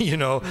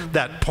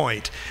 That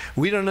point.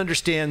 We don't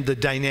understand the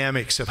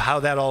dynamics of how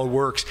that all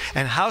works,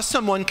 and how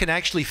someone can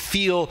actually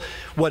feel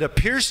what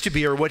appears to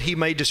be, or what he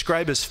may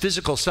describe as,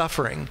 physical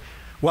suffering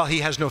while he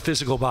has no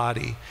physical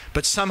body.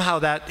 But somehow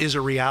that is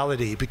a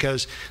reality,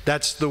 because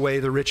that's the way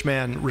the rich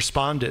man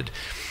responded.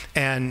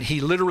 And he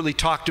literally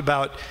talked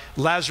about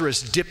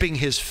Lazarus dipping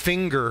his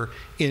finger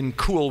in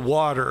cool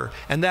water,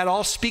 and that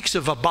all speaks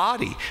of a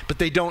body. But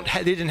they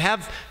didn't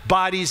have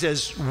bodies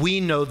as we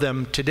know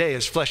them today,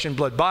 as flesh and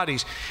blood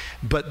bodies.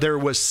 But there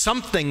was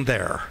something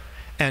there,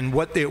 and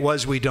what it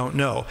was, we don't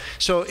know.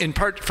 So in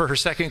part, for her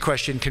second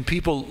question, can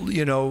people,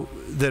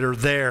 that are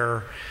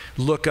there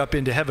look up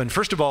into heaven?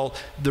 First of all,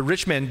 the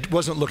rich man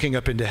wasn't looking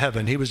up into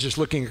heaven. He was just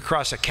looking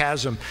across a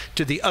chasm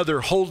to the other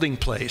holding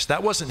place.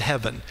 That wasn't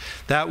heaven.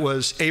 That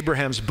was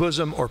Abraham's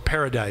bosom, or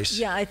paradise.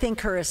 Yeah, I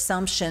think her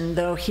assumption,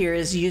 though, here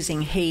is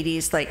using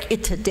Hades like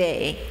it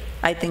today.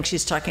 I think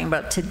she's talking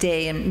about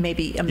today, and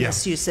maybe a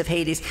misuse of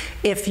Hades.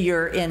 If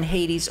you're in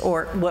Hades,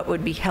 or what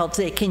would be held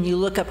today, can you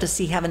look up to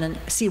see heaven and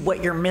see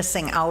what you're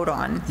missing out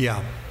on?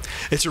 Yeah.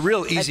 It's a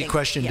real easy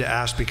question to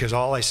ask, because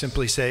all I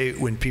simply say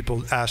when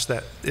people ask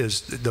that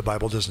is, the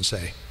Bible doesn't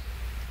say.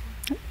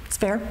 It's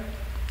fair.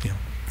 Yeah.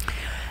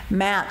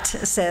 Matt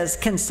says,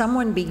 can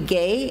someone be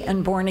gay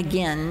and born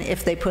again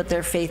if they put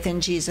their faith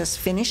in Jesus'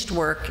 finished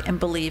work and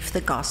believe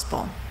the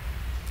gospel?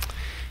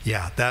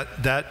 Yeah,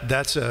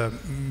 that's a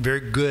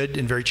very good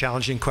and very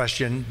challenging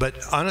question. But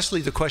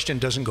honestly, the question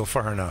doesn't go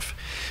far enough,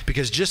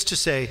 because just to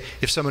say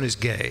if someone is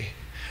gay,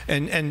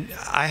 and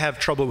I have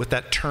trouble with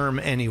that term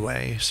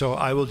anyway, so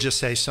I will just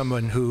say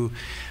someone who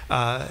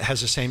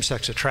has a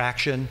same-sex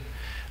attraction,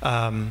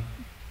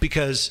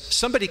 because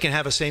somebody can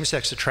have a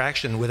same-sex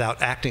attraction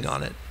without acting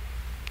on it.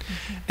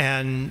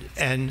 Mm-hmm.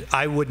 And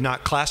I would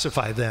not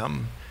classify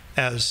them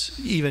as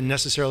even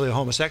necessarily a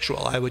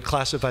homosexual. I would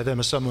classify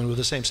them as someone with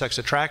a same-sex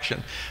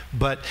attraction.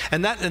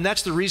 And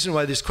that's the reason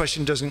why this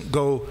question doesn't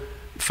go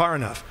far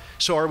enough.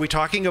 So are we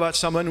talking about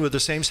someone with a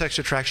same-sex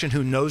attraction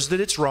who knows that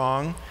it's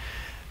wrong,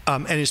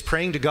 and is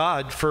praying to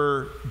God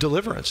for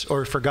deliverance,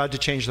 or for God to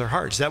change their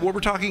heart? Is that what we're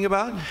talking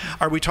about?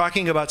 Are we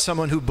talking about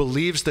someone who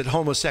believes that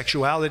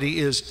homosexuality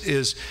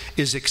is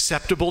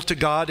acceptable to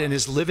God, and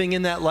is living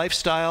in that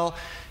lifestyle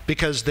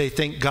because they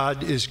think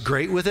God is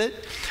great with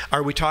it?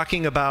 Are we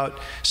talking about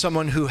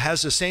someone who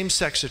has a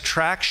same-sex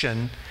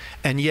attraction,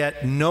 and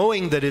yet,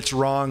 knowing that it's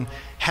wrong,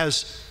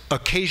 has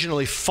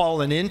occasionally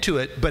fallen into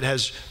it, but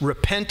has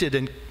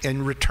repented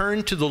and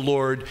returned to the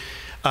Lord,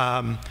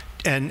 and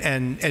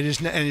is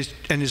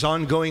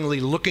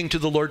ongoingly looking to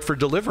the Lord for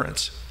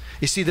deliverance?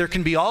 You see, there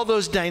can be all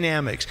those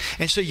dynamics.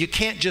 And so you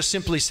can't just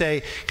simply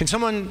say, can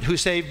someone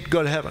who's saved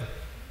go to heaven?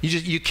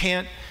 You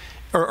can't,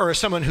 or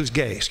someone who's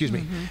gay, excuse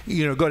me,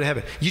 go to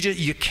heaven.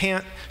 You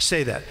can't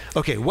say that.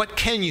 Okay, what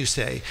can you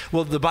say?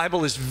 Well, the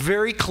Bible is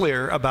very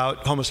clear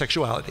about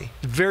homosexuality.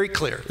 Very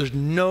clear. There's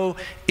no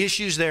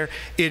issues there.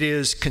 It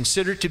is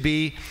considered to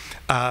be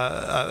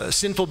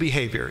sinful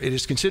behavior. It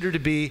is considered to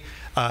be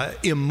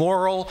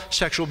immoral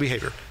sexual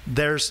behavior.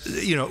 There's,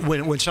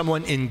 when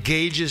someone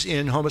engages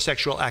in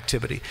homosexual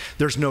activity,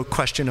 there's no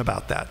question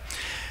about that.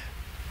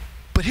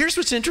 But here's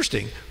what's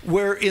interesting,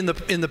 where in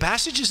the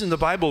passages in the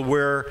Bible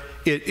where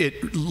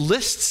it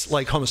lists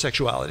like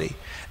homosexuality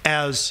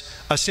as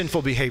a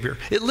sinful behavior,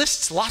 it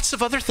lists lots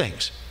of other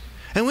things.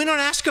 And we don't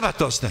ask about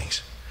those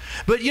things.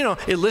 But,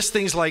 it lists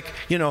things like,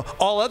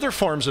 all other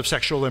forms of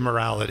sexual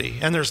immorality,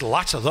 and there's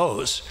lots of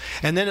those.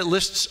 And then it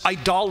lists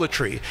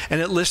idolatry,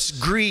 and it lists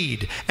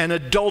greed, and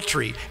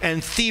adultery,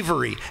 and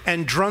thievery,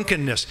 and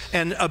drunkenness,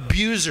 and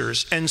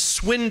abusers, and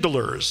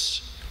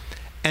swindlers.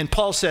 And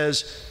Paul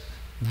says,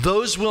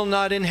 those will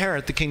not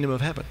inherit the kingdom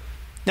of heaven.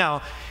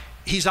 Now,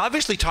 he's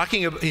obviously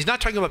he's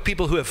not talking about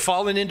people who have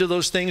fallen into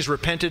those things,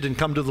 repented, and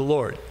come to the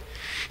Lord.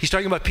 He's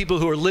talking about people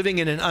who are living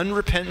in an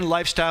unrepentant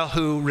lifestyle,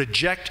 who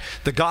reject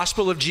the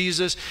gospel of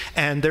Jesus,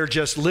 and they're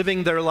just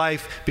living their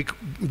life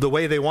the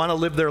way they want to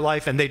live their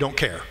life, and they don't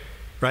care,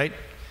 right?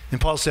 And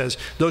Paul says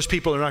those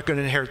people are not going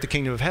to inherit the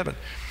kingdom of heaven.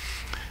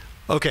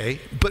 Okay,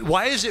 but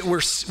why is it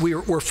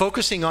we're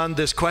focusing on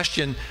this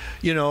question,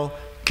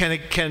 can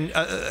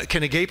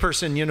a gay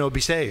person,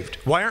 be saved?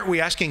 Why aren't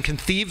we asking, can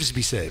thieves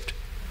be saved?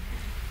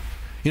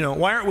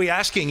 Why aren't we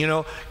asking,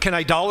 can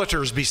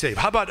idolaters be saved?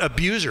 How about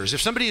abusers?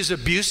 If somebody is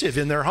abusive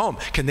in their home,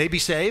 can they be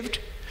saved?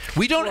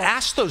 We don't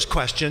ask those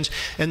questions,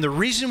 and the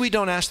reason we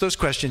don't ask those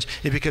questions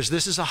is because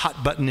this is a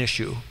hot button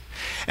issue.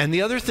 And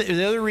the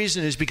other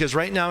reason is because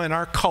right now in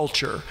our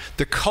culture,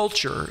 the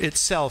culture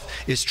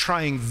itself is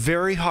trying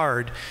very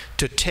hard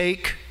to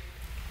take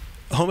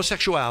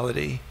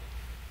homosexuality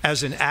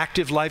as an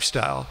active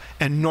lifestyle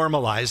and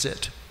normalize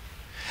it.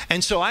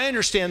 And so I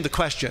understand the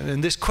question,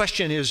 and this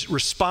question is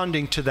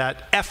responding to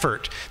that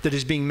effort that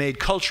is being made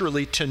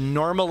culturally to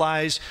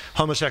normalize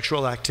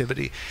homosexual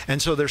activity. And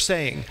so they're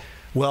saying,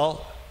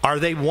 well, are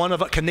they one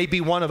of us? Can they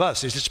be one of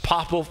us? Is it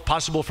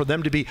possible for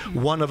them to be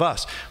one of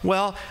us?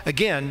 Well,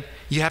 again,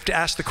 you have to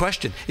ask the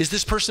question, is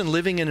this person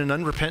living in an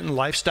unrepentant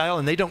lifestyle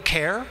and they don't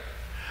care?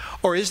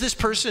 Or is this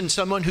person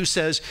someone who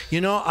says,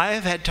 I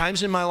have had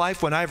times in my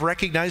life when I've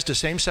recognized a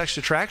same-sex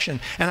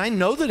attraction, and I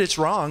know that it's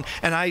wrong,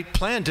 and I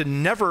plan to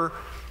never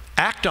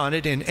act on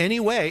it in any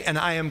way, and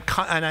I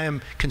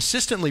am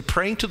consistently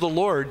praying to the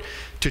Lord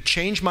to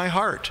change my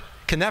heart.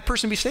 Can that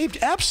person be saved?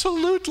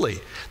 Absolutely.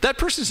 That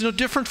person is no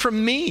different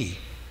from me.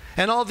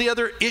 And all the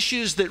other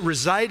issues that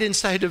reside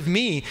inside of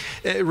me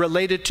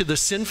related to the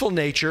sinful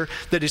nature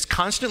that is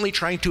constantly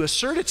trying to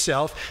assert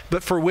itself,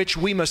 but for which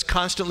we must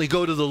constantly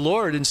go to the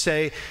Lord and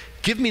say,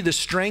 give me the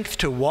strength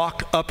to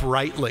walk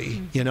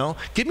uprightly,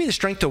 Give me the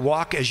strength to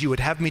walk as you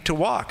would have me to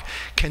walk.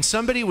 Can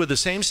somebody with the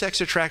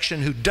same-sex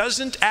attraction who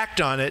doesn't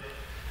act on it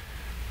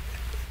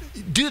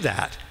do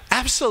that?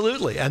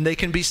 Absolutely, and they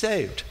can be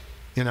saved,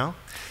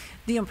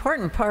 The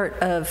important part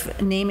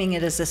of naming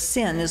it as a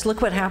sin is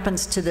look what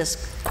happens to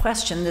this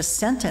question, this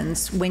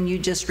sentence, when you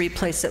just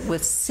replace it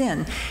with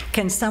sin.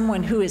 Can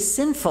someone who is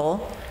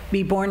sinful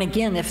be born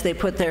again if they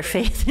put their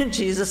faith in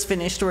Jesus'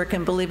 finished work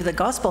and believe the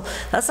gospel?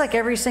 That's like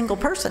every single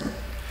person.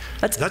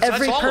 That's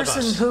every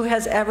person who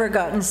has ever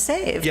gotten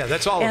saved. Yeah,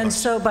 that's all of us. And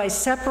so by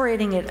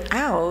separating it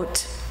out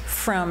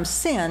from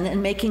sin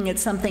and making it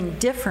something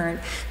different,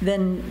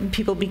 then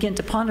people begin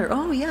to ponder,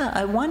 oh yeah,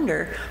 I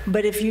wonder.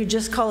 But if you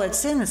just call it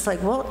sin, it's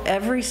like, well,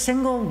 every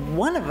single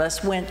one of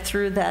us went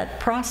through that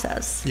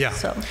process. Yeah,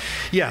 so.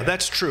 Yeah,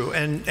 that's true.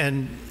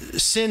 And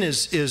sin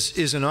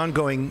is an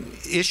ongoing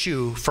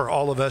issue for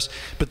all of us,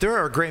 but there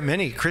are a great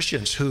many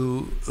Christians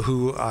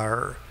who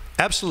are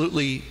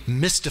absolutely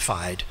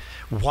mystified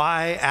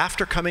why,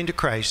 after coming to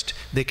Christ,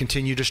 they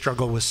continue to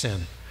struggle with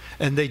sin.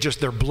 And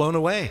they're blown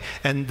away,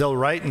 and they'll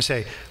write and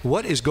say,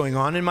 what is going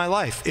on in my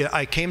life?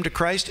 I came to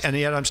Christ, and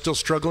yet I'm still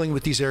struggling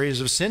with these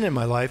areas of sin in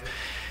my life.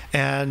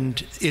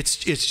 And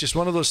it's just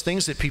one of those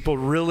things that people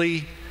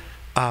really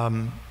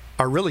are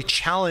really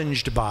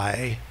challenged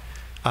by.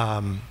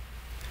 And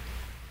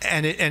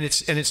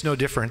it's no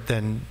different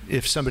than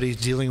if somebody's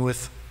dealing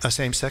with a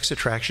same-sex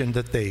attraction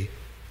that they,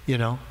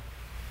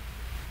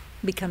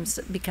 becomes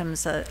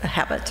a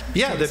habit.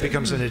 Yeah, that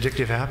becomes an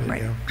addictive habit.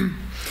 Right. Yeah.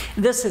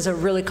 This is a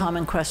really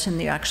common question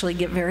that you actually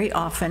get very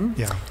often.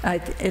 Yeah.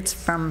 It's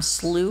from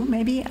Slew,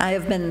 maybe. I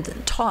have been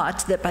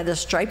taught that by the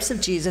stripes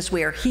of Jesus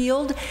we are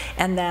healed,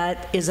 and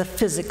that is a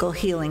physical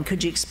healing.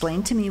 Could you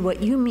explain to me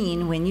what you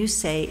mean when you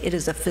say it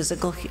is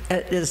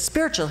a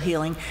spiritual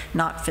healing,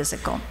 not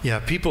physical? Yeah,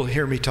 people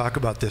hear me talk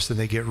about this and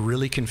they get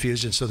really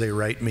confused, and so they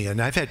write me. And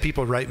I've had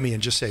people write me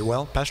and just say,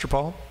 well, Pastor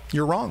Paul,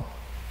 you're wrong.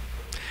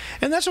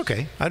 And that's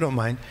okay. I don't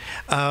mind.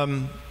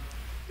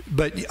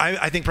 But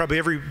I think probably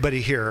everybody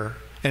here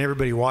and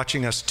everybody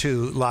watching us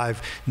too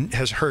live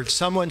has heard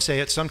someone say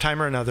at some time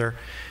or another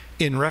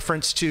in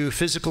reference to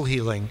physical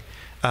healing,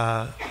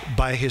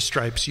 by his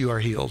stripes you are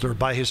healed, or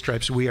by his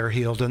stripes we are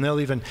healed. And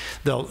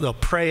they'll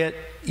pray it,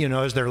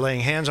 as they're laying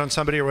hands on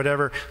somebody or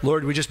whatever.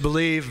 Lord, we just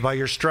believe by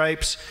your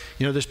stripes,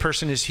 this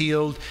person is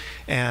healed,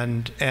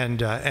 and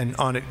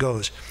on it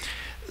goes.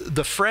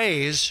 The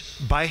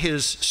phrase, by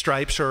his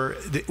stripes, or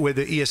the way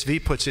the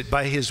ESV puts it,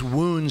 by his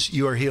wounds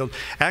you are healed,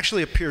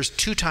 actually appears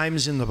 2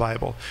 times in the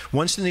Bible.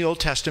 Once in the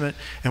Old Testament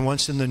and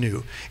once in the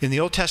New. In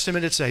the Old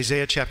Testament, it's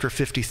Isaiah chapter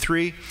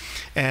 53.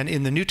 And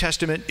in the New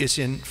Testament, it's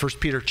in 1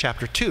 Peter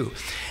chapter 2.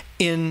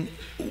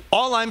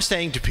 All I'm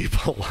saying to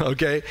people,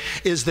 okay,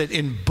 is that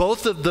in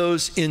both of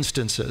those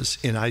instances,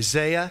 in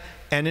Isaiah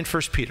and in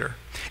 1 Peter,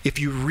 if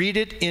you read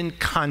it in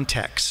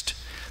context,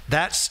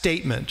 that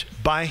statement,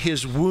 by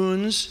his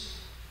wounds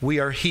we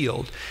are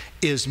healed,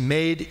 is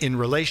made in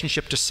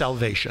relationship to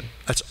salvation.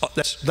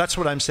 That's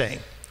what I'm saying,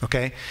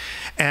 okay?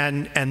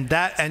 And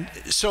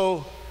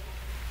so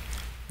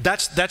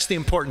that's the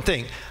important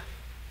thing.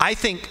 I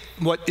think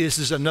what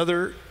is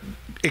another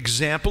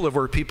example of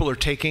where people are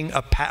taking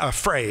a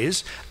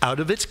phrase out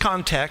of its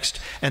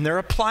context and they're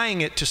applying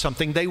it to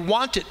something they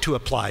want it to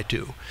apply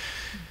to.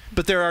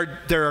 But there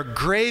are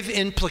grave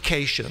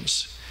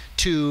implications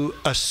to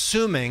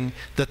assuming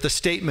that the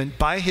statement,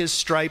 by his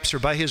stripes or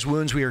by his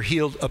wounds we are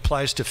healed,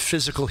 applies to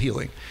physical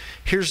healing.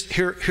 Here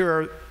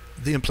are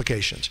the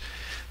implications.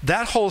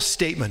 That whole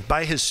statement,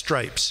 by his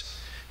stripes,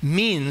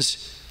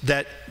 means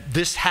that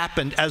this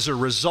happened as a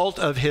result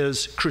of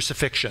his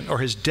crucifixion or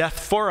his death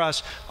for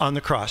us on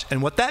the cross.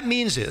 And what that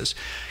means is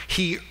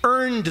he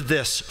earned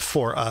this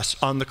for us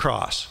on the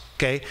cross,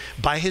 okay?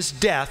 By his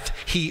death,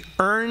 he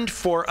earned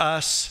for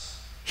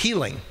us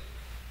healing.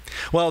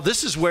 Well,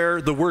 this is where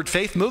the word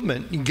faith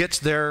movement gets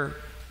their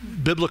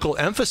biblical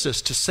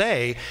emphasis to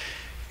say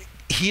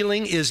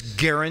healing is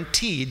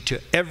guaranteed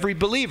to every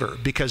believer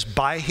because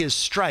by his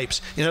stripes,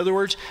 in other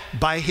words,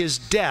 by his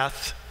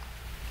death,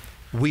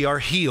 we are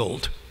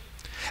healed.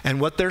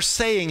 And what they're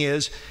saying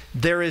is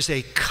there is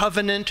a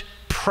covenant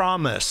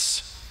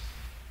promise,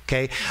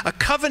 okay? A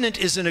covenant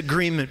is an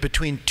agreement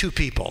between two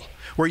people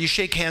where you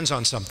shake hands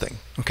on something,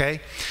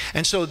 okay?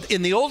 And so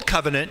in the Old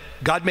Covenant,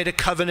 God made a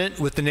covenant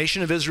with the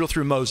nation of Israel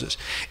through Moses.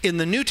 In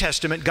the New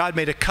Testament, God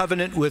made a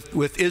covenant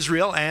with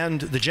Israel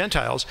and the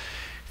Gentiles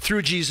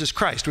through Jesus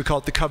Christ. We call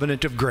it the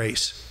covenant of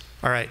grace,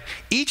 all right?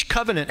 Each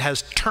covenant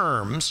has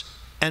terms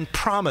and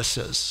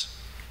promises,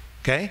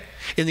 okay?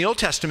 In the Old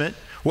Testament,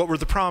 what were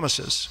the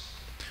promises?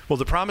 Well,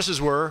 the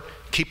promises were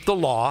keep the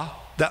law.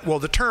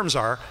 The terms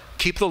are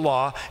keep the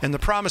law, and the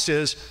promise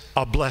is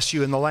I'll bless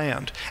you in the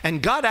land.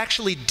 And God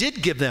actually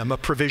did give them a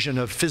provision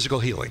of physical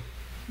healing.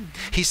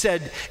 He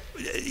said,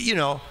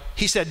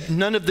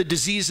 none of the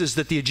diseases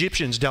that the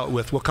Egyptians dealt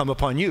with will come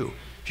upon you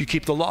if you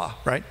keep the law,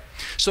 right?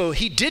 So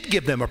he did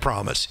give them a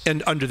promise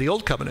and under the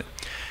Old Covenant.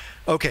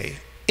 Okay,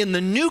 in the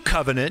New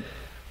Covenant,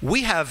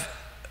 we have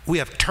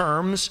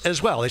terms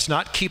as well. It's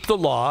not keep the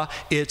law,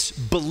 it's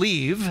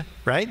believe,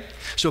 right?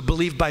 So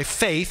believe by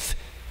faith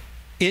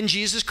in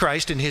Jesus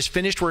Christ and his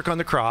finished work on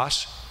the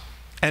cross.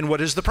 And what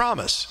is the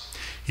promise?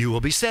 You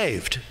will be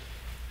saved.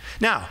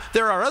 Now,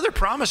 there are other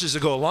promises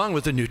that go along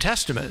with the New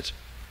Testament,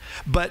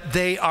 but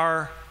they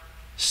are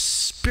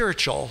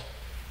spiritual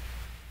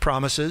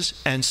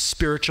promises and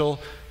spiritual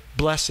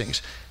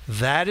blessings.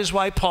 That is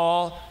why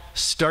Paul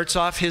starts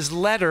off his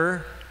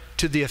letter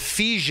to the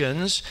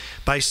Ephesians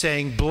by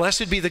saying,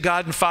 blessed be the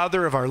God and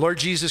Father of our Lord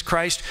Jesus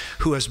Christ,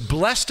 who has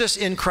blessed us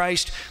in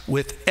Christ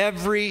with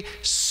every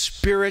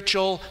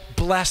spiritual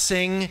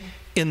blessing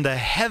in the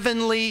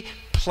heavenly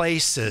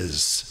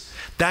places.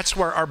 That's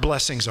where our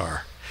blessings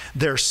are.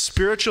 They're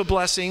spiritual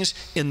blessings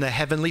in the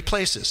heavenly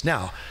places.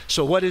 Now,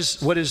 so what is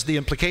the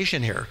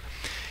implication here?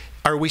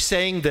 Are we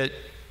saying that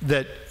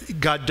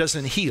God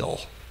doesn't heal?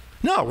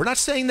 No, we're not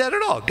saying that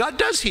at all. God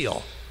does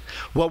heal.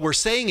 What we're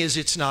saying is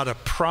it's not a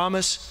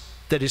promise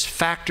that is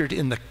factored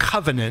in the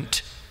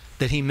covenant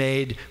that he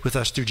made with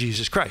us through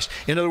Jesus Christ.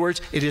 In other words,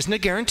 it isn't a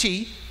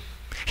guarantee.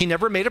 He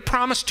never made a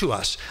promise to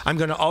us. I'm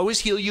going to always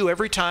heal you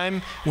every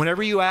time.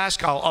 Whenever you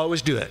ask, I'll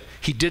always do it.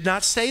 He did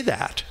not say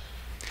that.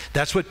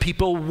 That's what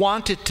people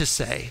wanted to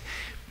say,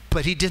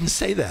 but he didn't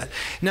say that.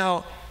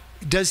 Now,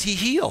 does he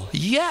heal?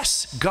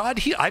 Yes, God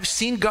heal. I've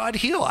seen God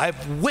heal.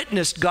 I've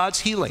witnessed God's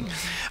healing.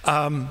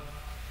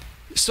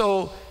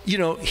 So,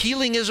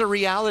 healing is a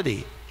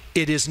reality.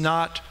 It is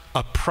not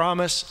a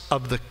promise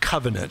of the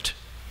covenant.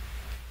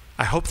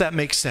 I hope that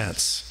makes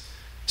sense.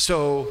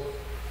 So,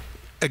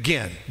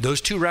 again,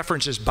 those two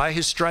references, by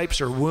his stripes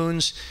or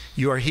wounds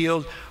you are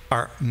healed,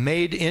 are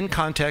made in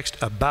context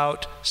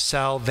about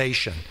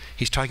salvation.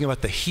 He's talking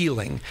about the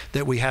healing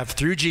that we have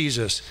through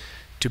Jesus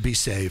to be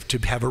saved, to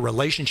have a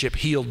relationship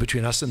healed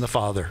between us and the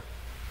Father.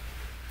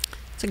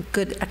 It's a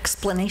good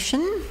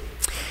explanation.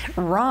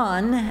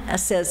 Ron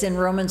says in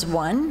Romans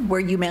 1, where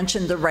you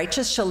mentioned the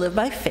righteous shall live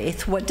by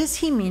faith, what does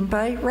he mean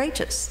by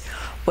righteous?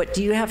 What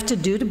do you have to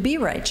do to be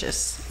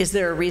righteous? Is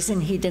there a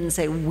reason he didn't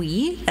say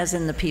we, as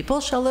in the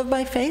people, shall live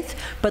by faith,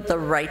 but the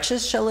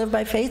righteous shall live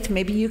by faith?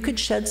 Maybe you could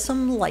shed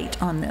some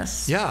light on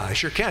this. Yeah, I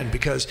sure can,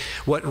 because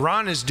what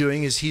Ron is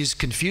doing is he's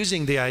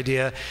confusing the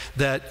idea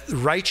that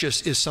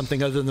righteous is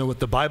something other than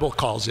what the Bible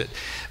calls it.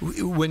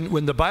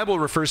 When the Bible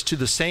refers to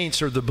the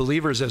saints or the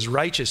believers as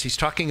righteous, he's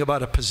talking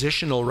about a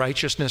positional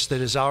righteousness that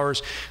is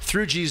ours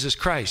through Jesus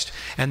Christ.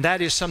 And that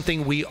is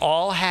something we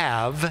all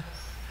have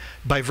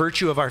by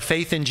virtue of our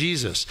faith in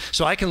Jesus.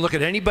 So I can look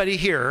at anybody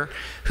here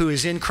who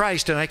is in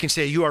Christ and I can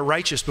say, you are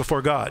righteous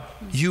before God.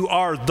 You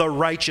are the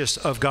righteous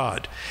of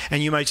God.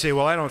 And you might say,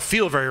 well, I don't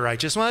feel very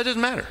righteous. Well, that doesn't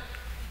matter.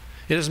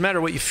 It doesn't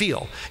matter what you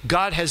feel.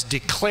 God has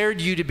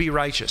declared you to be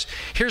righteous.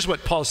 Here's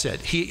what Paul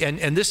said.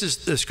 And this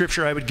is the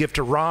scripture I would give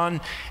to Ron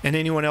and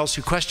anyone else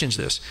who questions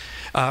this.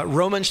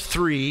 Romans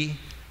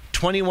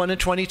 3:21 and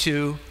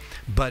 22.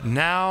 But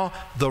now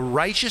the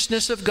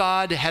righteousness of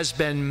God has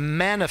been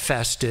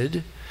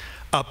manifested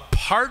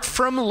apart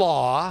from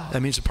law.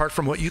 That means apart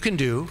from what you can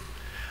do.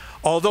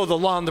 Although the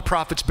law and the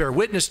prophets bear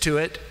witness to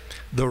it,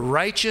 the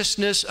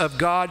righteousness of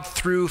God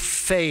through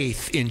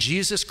faith in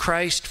Jesus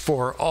Christ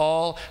for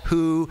all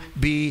who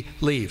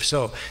believe.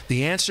 So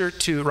the answer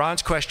to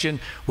Ron's question,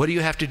 what do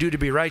you have to do to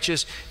be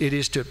righteous? It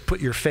is to put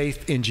your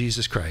faith in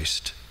Jesus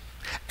Christ.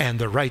 And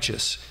the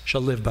righteous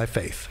shall live by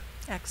faith.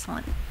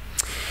 Excellent.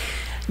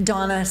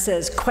 Donna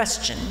says,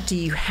 question, do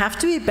you have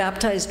to be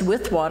baptized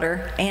with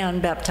water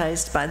and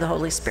baptized by the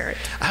Holy Spirit?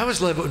 I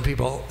always love it when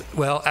people,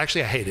 well,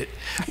 actually I hate it,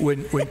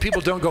 when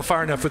people don't go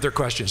far enough with their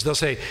questions. They'll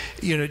say,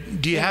 do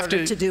you have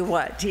to do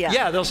what?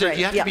 Yeah, they'll say, right. Do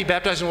you have to be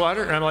baptized in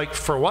water? And I'm like,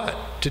 for what?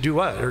 To do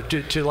what? Or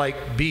to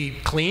like be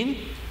clean?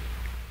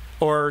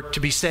 Or to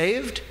be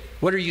saved?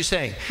 What are you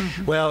saying?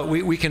 Mm-hmm. Well,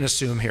 we can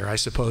assume here, I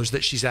suppose,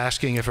 that she's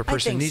asking if a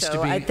person needs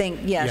to be. I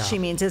think, she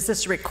means, is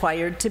this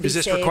required to be saved?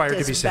 Is this required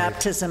to be saved?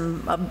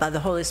 Baptism by the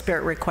Holy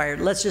Spirit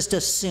required? Let's just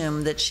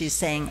assume that she's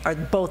saying, are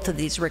both of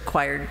these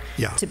required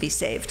to be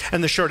saved?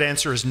 And the short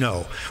answer is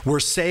no. We're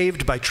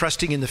saved by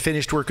trusting in the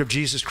finished work of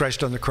Jesus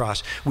Christ on the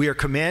cross. We are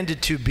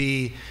commanded to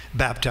be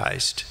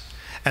baptized.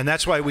 And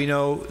that's why we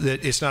know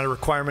that it's not a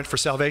requirement for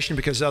salvation,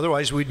 because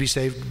otherwise we'd be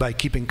saved by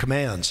keeping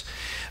commands.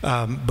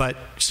 But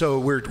so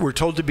we're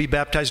told to be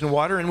baptized in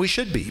water, and we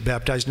should be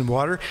baptized in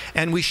water.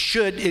 And we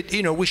should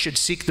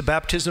seek the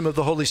baptism of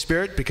the Holy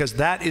Spirit, because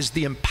that is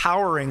the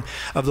empowering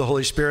of the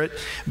Holy Spirit.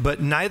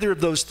 But neither of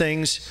those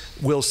things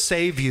will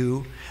save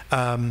you.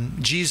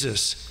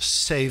 Jesus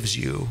saves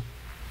you.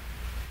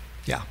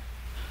 Yeah.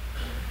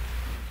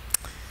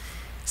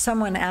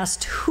 Someone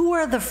asked, who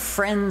are the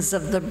friends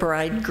of the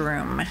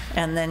bridegroom?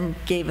 And then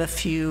gave a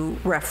few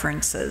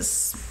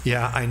references.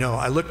 Yeah, I know.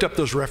 I looked up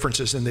those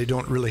references, and they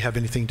don't really have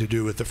anything to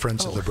do with the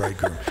friends of the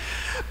bridegroom.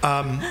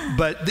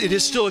 But it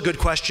is still a good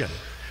question.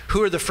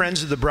 Who are the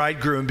friends of the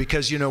bridegroom?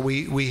 Because,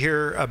 we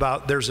hear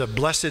about there's a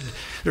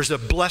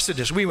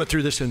blessedness. We went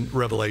through this in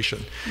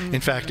Revelation. Mm-hmm.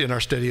 In fact, in our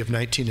study of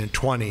 19 and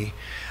 20,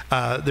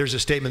 there's a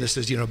statement that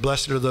says,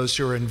 blessed are those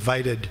who are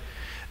invited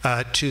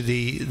to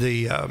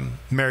the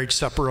marriage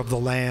supper of the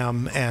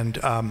Lamb. And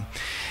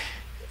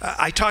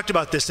I talked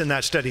about this in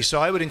that study,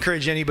 so I would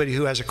encourage anybody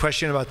who has a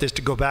question about this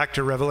to go back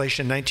to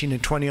Revelation 19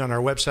 and 20 on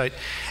our website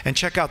and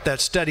check out that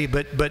study.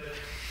 But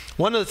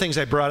one of the things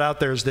I brought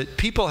out there is that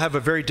people have a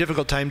very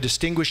difficult time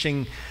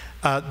distinguishing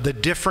the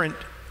different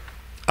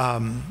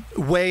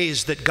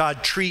ways that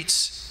God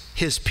treats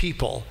his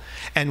people.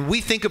 And we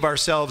think of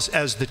ourselves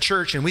as the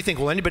church, and we think,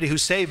 well, anybody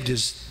who's saved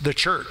is the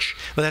church.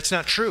 But that's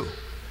not true.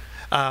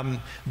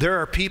 There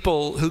are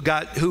people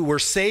who were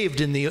saved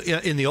in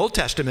the Old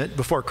Testament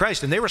before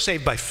Christ, and they were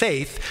saved by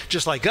faith,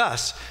 just like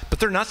us, but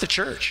they're not the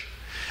church.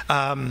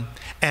 And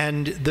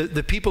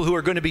the people who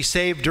are going to be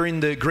saved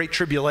during the Great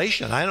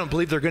Tribulation, I don't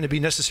believe they're going to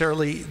be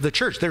necessarily the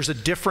church. There's a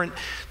different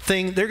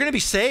thing. They're going to be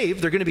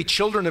saved. They're going to be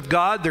children of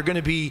God. They're going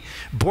to be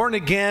born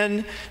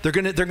again. They're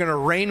going to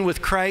reign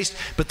with Christ.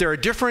 But there are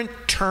different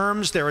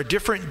terms. There are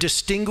different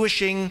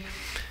distinguishing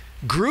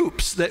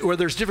groups where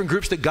there's different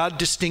groups that God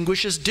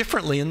distinguishes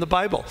differently in the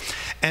Bible.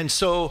 And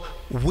so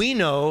we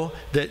know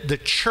that the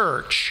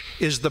church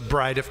is the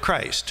bride of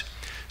Christ.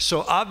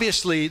 So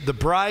obviously the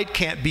bride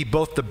can't be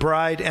both the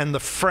bride and the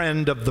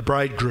friend of the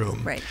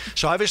bridegroom. Right.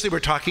 So obviously we're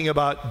talking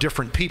about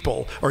different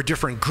people or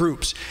different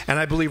groups. And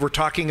I believe we're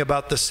talking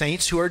about the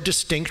saints who are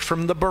distinct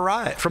from the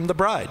bride,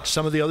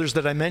 some of the others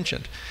that I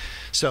mentioned.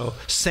 So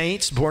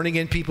saints, born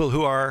again people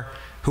who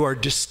are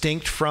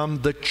distinct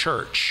from the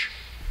church.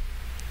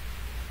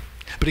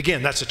 But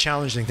again, that's a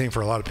challenging thing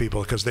for a lot of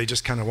people because they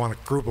just kind of want to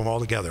group them all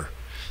together.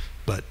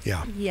 But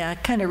yeah. Yeah,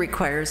 it kind of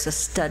requires a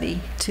study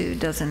too,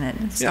 doesn't it?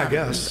 It's I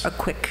guess. A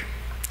quick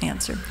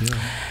answer. Yeah.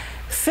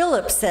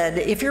 Philip said,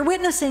 if you're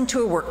witnessing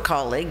to a work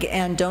colleague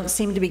and don't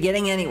seem to be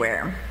getting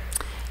anywhere,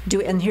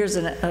 and here's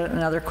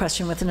another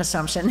question with an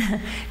assumption,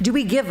 do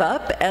we give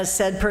up as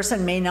said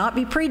person may not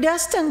be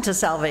predestined to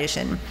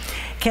salvation?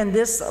 Can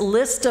this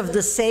list of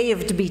the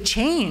saved be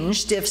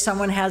changed if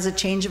someone has a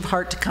change of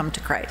heart to come to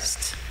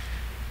Christ?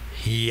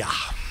 Yeah.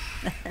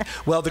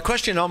 Well, the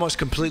question almost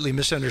completely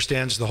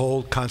misunderstands the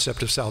whole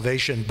concept of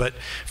salvation. But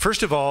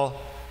first of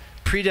all,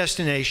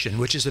 predestination,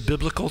 which is a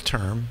biblical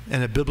term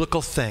and a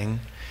biblical thing,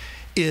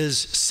 is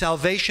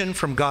salvation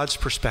from God's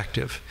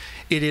perspective.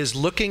 It is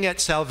looking at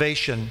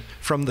salvation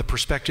from the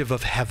perspective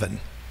of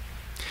heaven.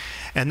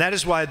 And that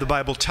is why the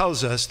Bible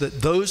tells us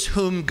that those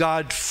whom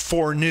God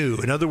foreknew,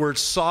 in other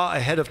words, saw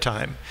ahead of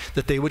time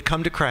that they would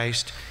come to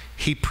Christ,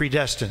 he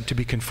predestined to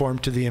be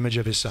conformed to the image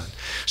of his son.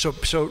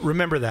 So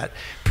remember that.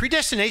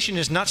 Predestination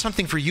is not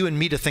something for you and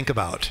me to think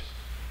about.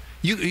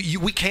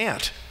 We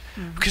can't.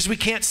 Because we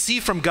can't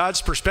see from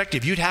God's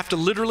perspective. You'd have to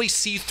literally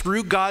see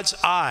through God's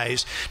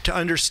eyes to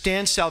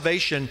understand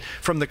salvation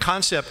from the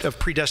concept of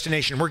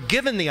predestination. We're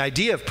given the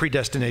idea of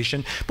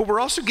predestination, but we're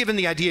also given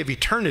the idea of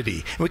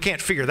eternity. And we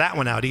can't figure that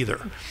one out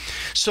either.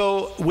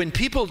 So when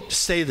people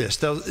say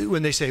this,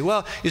 when they say,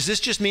 well, does this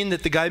just mean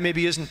that the guy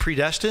maybe isn't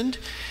predestined?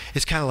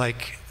 It's kind of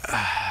like,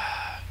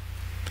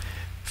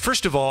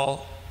 first of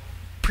all,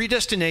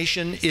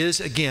 predestination is,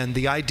 again,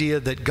 the idea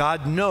that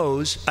God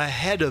knows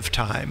ahead of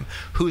time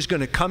who's going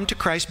to come to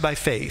Christ by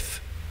faith.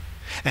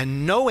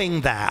 And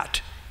knowing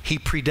that, he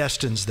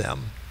predestines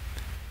them,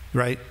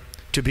 right,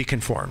 to be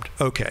conformed.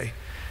 Okay.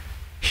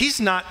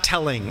 He's not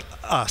telling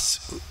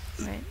us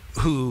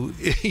who,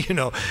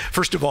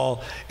 first of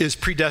all, is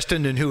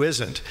predestined and who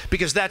isn't.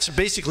 Because that's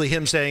basically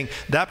him saying,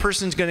 that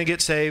person's going to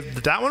get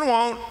saved, that one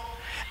won't.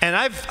 And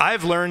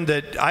I've learned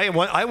that I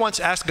once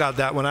asked God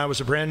that when I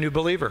was a brand new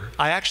believer.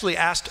 I actually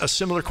asked a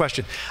similar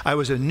question. I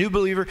was a new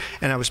believer,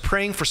 and I was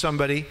praying for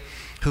somebody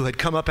who had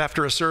come up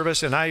after a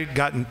service, and I had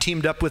gotten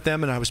teamed up with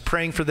them, and I was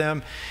praying for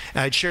them,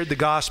 and I'd shared the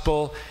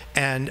gospel,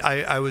 and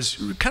I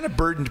was kind of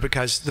burdened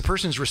because the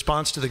person's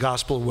response to the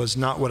gospel was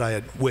not what I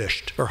had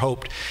wished or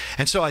hoped.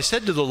 And so I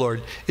said to the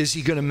Lord, is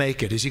he going to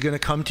make it? Is he going to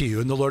come to you?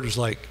 And the Lord was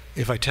like,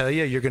 if I tell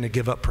you, you're going to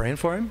give up praying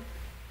for him?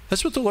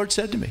 That's what the Lord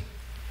said to me.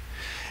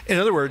 In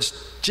other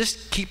words,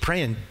 just keep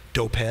praying,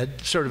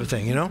 dopehead, sort of a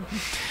thing,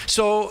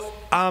 So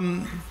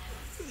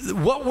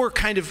what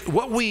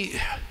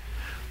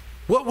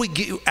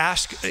we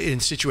ask in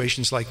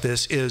situations like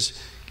this is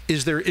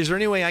there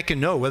any way I can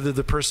know whether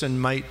the person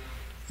might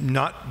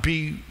not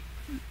be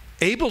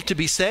able to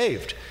be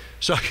saved,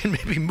 so I can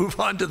maybe move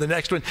on to the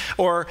next one?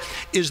 Or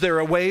is there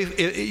a way,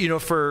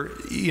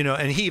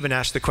 and he even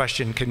asked the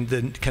question, can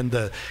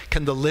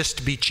the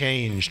list be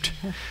changed?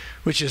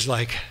 Which is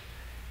like,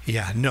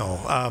 yeah,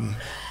 no.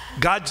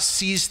 God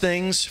sees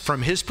things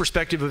from his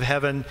perspective of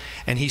heaven,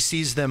 and he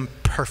sees them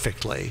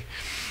perfectly.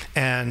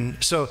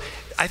 And so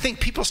I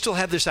think people still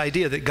have this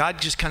idea that God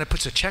just kind of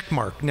puts a check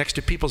mark next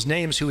to people's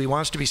names who he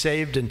wants to be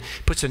saved, and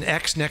puts an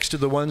X next to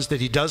the ones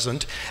that he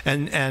doesn't.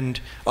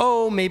 And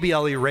maybe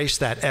I'll erase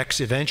that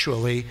X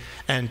eventually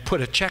and put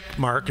a check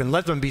mark and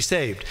let them be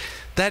saved.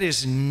 That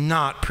is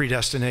not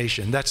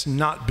predestination. That's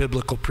not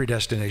biblical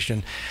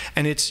predestination.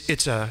 And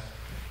it's a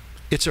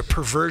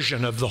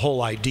perversion of the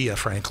whole idea,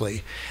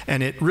 frankly,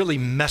 and it really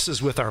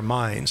messes with our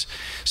minds.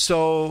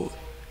 So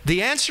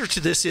the answer to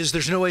this is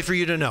there's no way for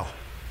you to know.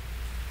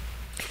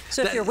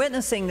 So if you're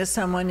witnessing to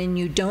someone and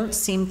you don't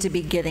seem to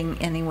be getting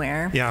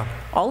anywhere, yeah,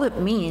 all it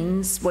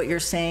means, what you're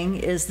saying,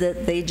 is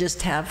that they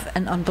just have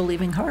an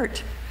unbelieving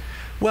heart.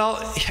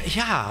 Well,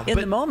 yeah. In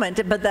the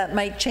moment, but that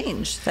might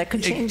change. That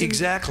could change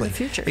exactly. in the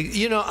future.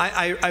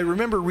 I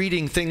remember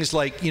reading things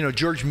like,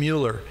 George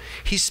Mueller.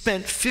 He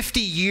spent 50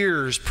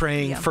 years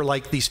praying for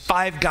like these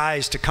 5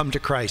 guys to come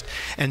to Christ.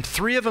 And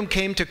 3 of them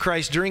came to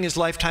Christ during his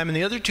lifetime, and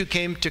the other 2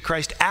 came to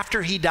Christ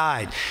after he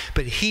died.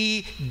 But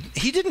he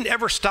didn't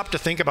ever stop to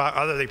think about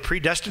are they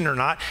predestined or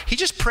not. He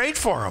just prayed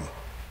for them.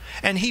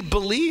 And he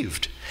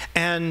believed,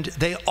 and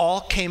they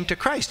all came to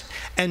Christ.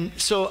 And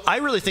so I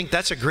really think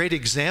that's a great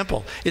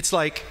example. It's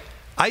like,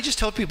 I just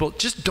tell people,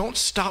 just don't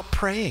stop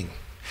praying.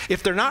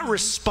 If they're not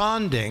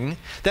responding,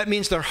 that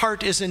means their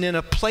heart isn't in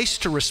a place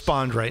to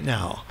respond right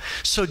now.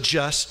 So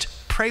just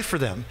pray for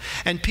them.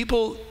 And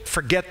people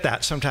forget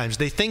that sometimes.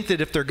 They think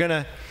that if they're going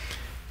to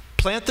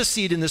plant the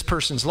seed in this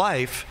person's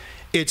life,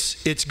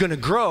 it's going to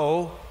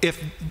grow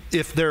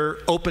if they're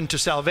open to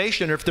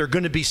salvation, or if they're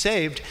going to be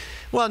saved.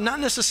 Well, not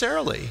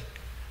necessarily.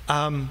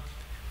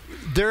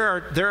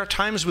 There are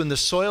times when the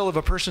soil of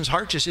a person's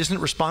heart just isn't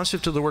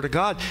responsive to the Word of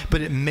God, but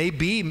it may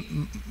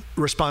be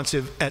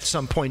responsive at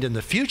some point in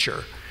the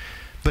future,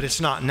 but it's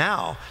not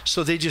now.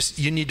 So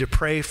you need to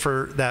pray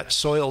for that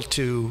soil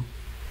to,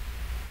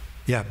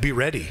 be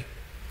ready.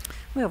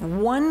 We have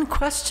one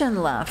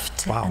question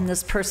left. Wow. And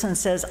this person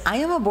says, I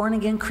am a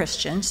born-again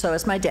Christian, so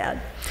is my dad.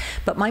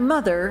 But my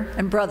mother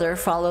and brother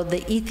followed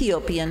the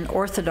Ethiopian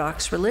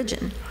Orthodox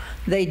religion.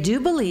 They do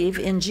believe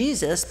in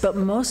Jesus, but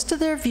most of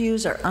their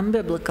views are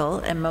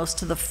unbiblical, and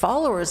most of the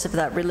followers of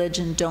that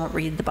religion don't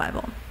read the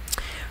Bible.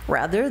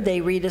 Rather, they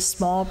read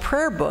small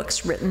prayer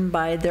books written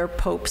by their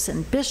popes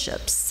and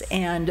bishops,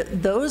 and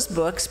those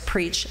books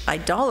preach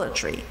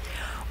idolatry,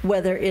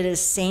 whether it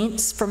is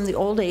saints from the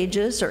old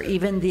ages or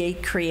even they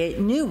create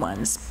new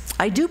ones.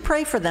 I do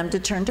pray for them to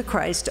turn to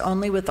Christ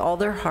only with all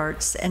their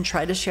hearts and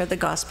try to share the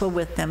gospel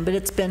with them, but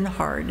it's been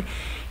hard.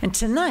 And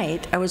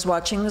tonight, I was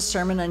watching the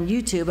sermon on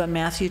YouTube on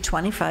Matthew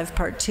 25,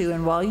 part 2,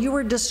 and while you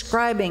were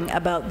describing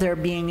about there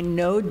being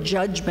no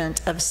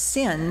judgment of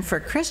sin for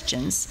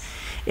Christians,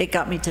 it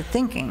got me to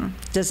thinking,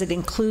 does it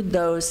include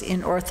those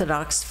in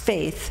Orthodox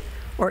faith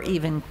or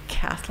even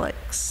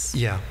Catholics?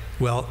 Yeah.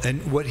 Well,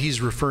 and what he's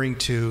referring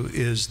to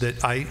is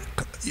that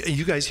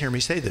you guys hear me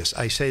say this.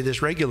 I say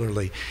this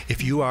regularly.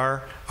 If you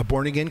are a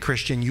born-again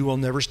Christian, you will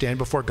never stand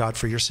before God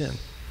for your sin.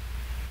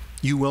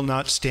 You will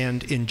not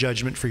stand in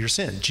judgment for your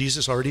sin.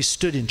 Jesus already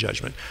stood in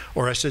judgment,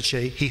 or I should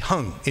say, he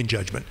hung in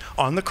judgment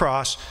on the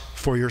cross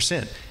for your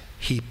sin.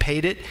 He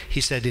paid it. He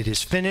said, it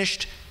is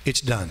finished.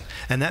 It's done.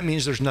 And that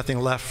means there's nothing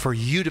left for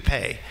you to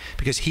pay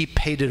because he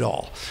paid it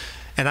all.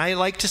 And I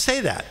like to say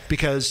that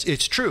because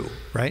it's true,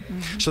 right?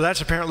 Mm-hmm. So that's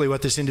apparently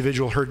what this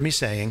individual heard me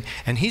saying.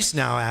 And he's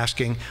now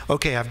asking,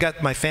 okay, I've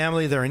got my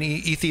family. They're an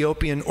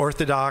Ethiopian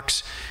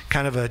Orthodox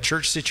kind of a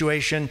church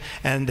situation.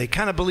 And they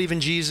kind of believe in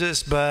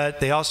Jesus, but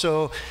they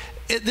also...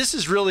 This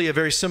is really a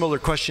very similar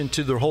question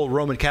to the whole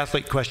Roman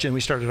Catholic question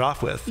we started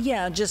off with.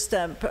 Yeah, just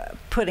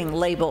putting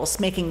labels,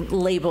 making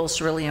labels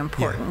really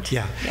important.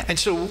 Yeah. And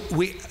so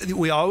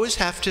we always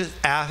have to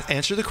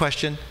answer the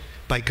question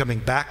by coming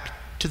back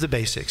to the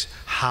basics.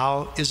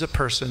 How is a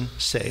person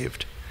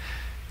saved?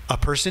 A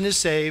person is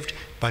saved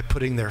by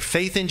putting their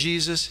faith in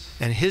Jesus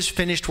and his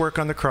finished work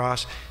on the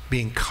cross,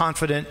 being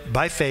confident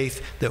by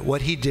faith that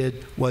what he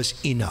did was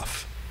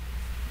enough.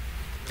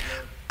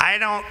 I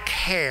don't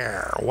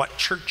care what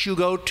church you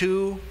go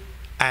to.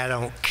 I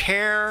don't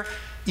care.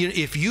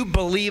 If you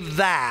believe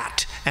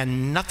that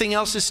and nothing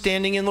else is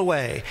standing in the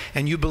way,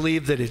 and you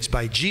believe that it's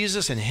by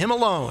Jesus and him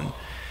alone,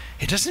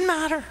 it doesn't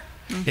matter.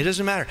 Mm-hmm. It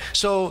doesn't matter.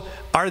 So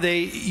are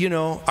they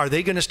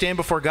going to stand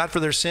before God for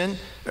their sin?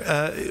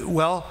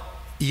 Well,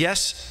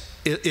 yes,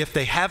 if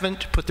they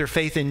haven't put their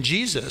faith in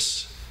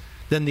Jesus,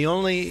 then the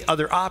only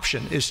other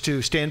option is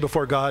to stand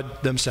before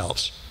God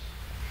themselves.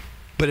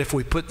 But if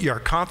we put our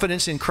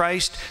confidence in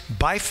Christ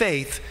by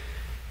faith,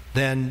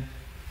 then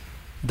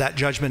that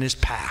judgment is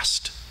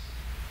passed.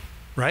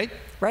 Right?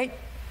 Right.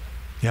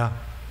 Yeah.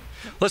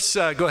 Let's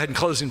go ahead and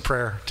close in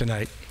prayer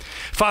tonight.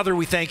 Father,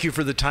 we thank you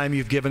for the time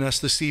you've given us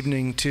this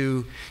evening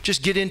to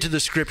just get into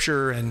the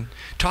scripture and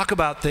talk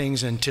about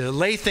things and to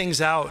lay things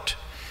out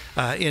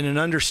in an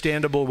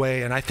understandable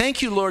way. And I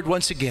thank you, Lord,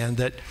 once again,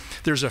 that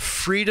there's a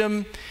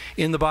freedom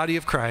in the body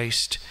of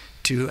Christ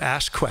to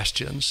ask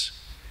questions.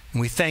 And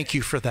we thank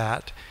you for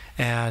that.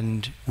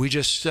 And we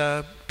just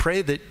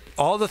pray that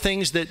all the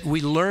things that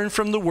we learn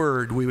from the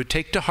Word, we would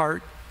take to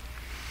heart,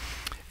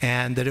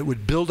 and that it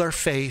would build our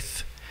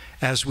faith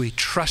as we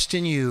trust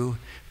in you,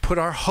 put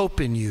our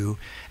hope in you,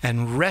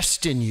 and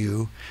rest in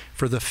you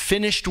for the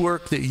finished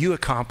work that you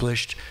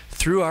accomplished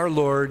through our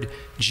Lord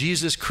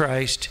Jesus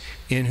Christ,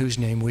 in whose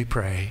name we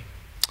pray.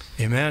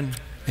 Amen.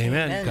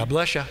 Amen. God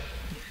bless you.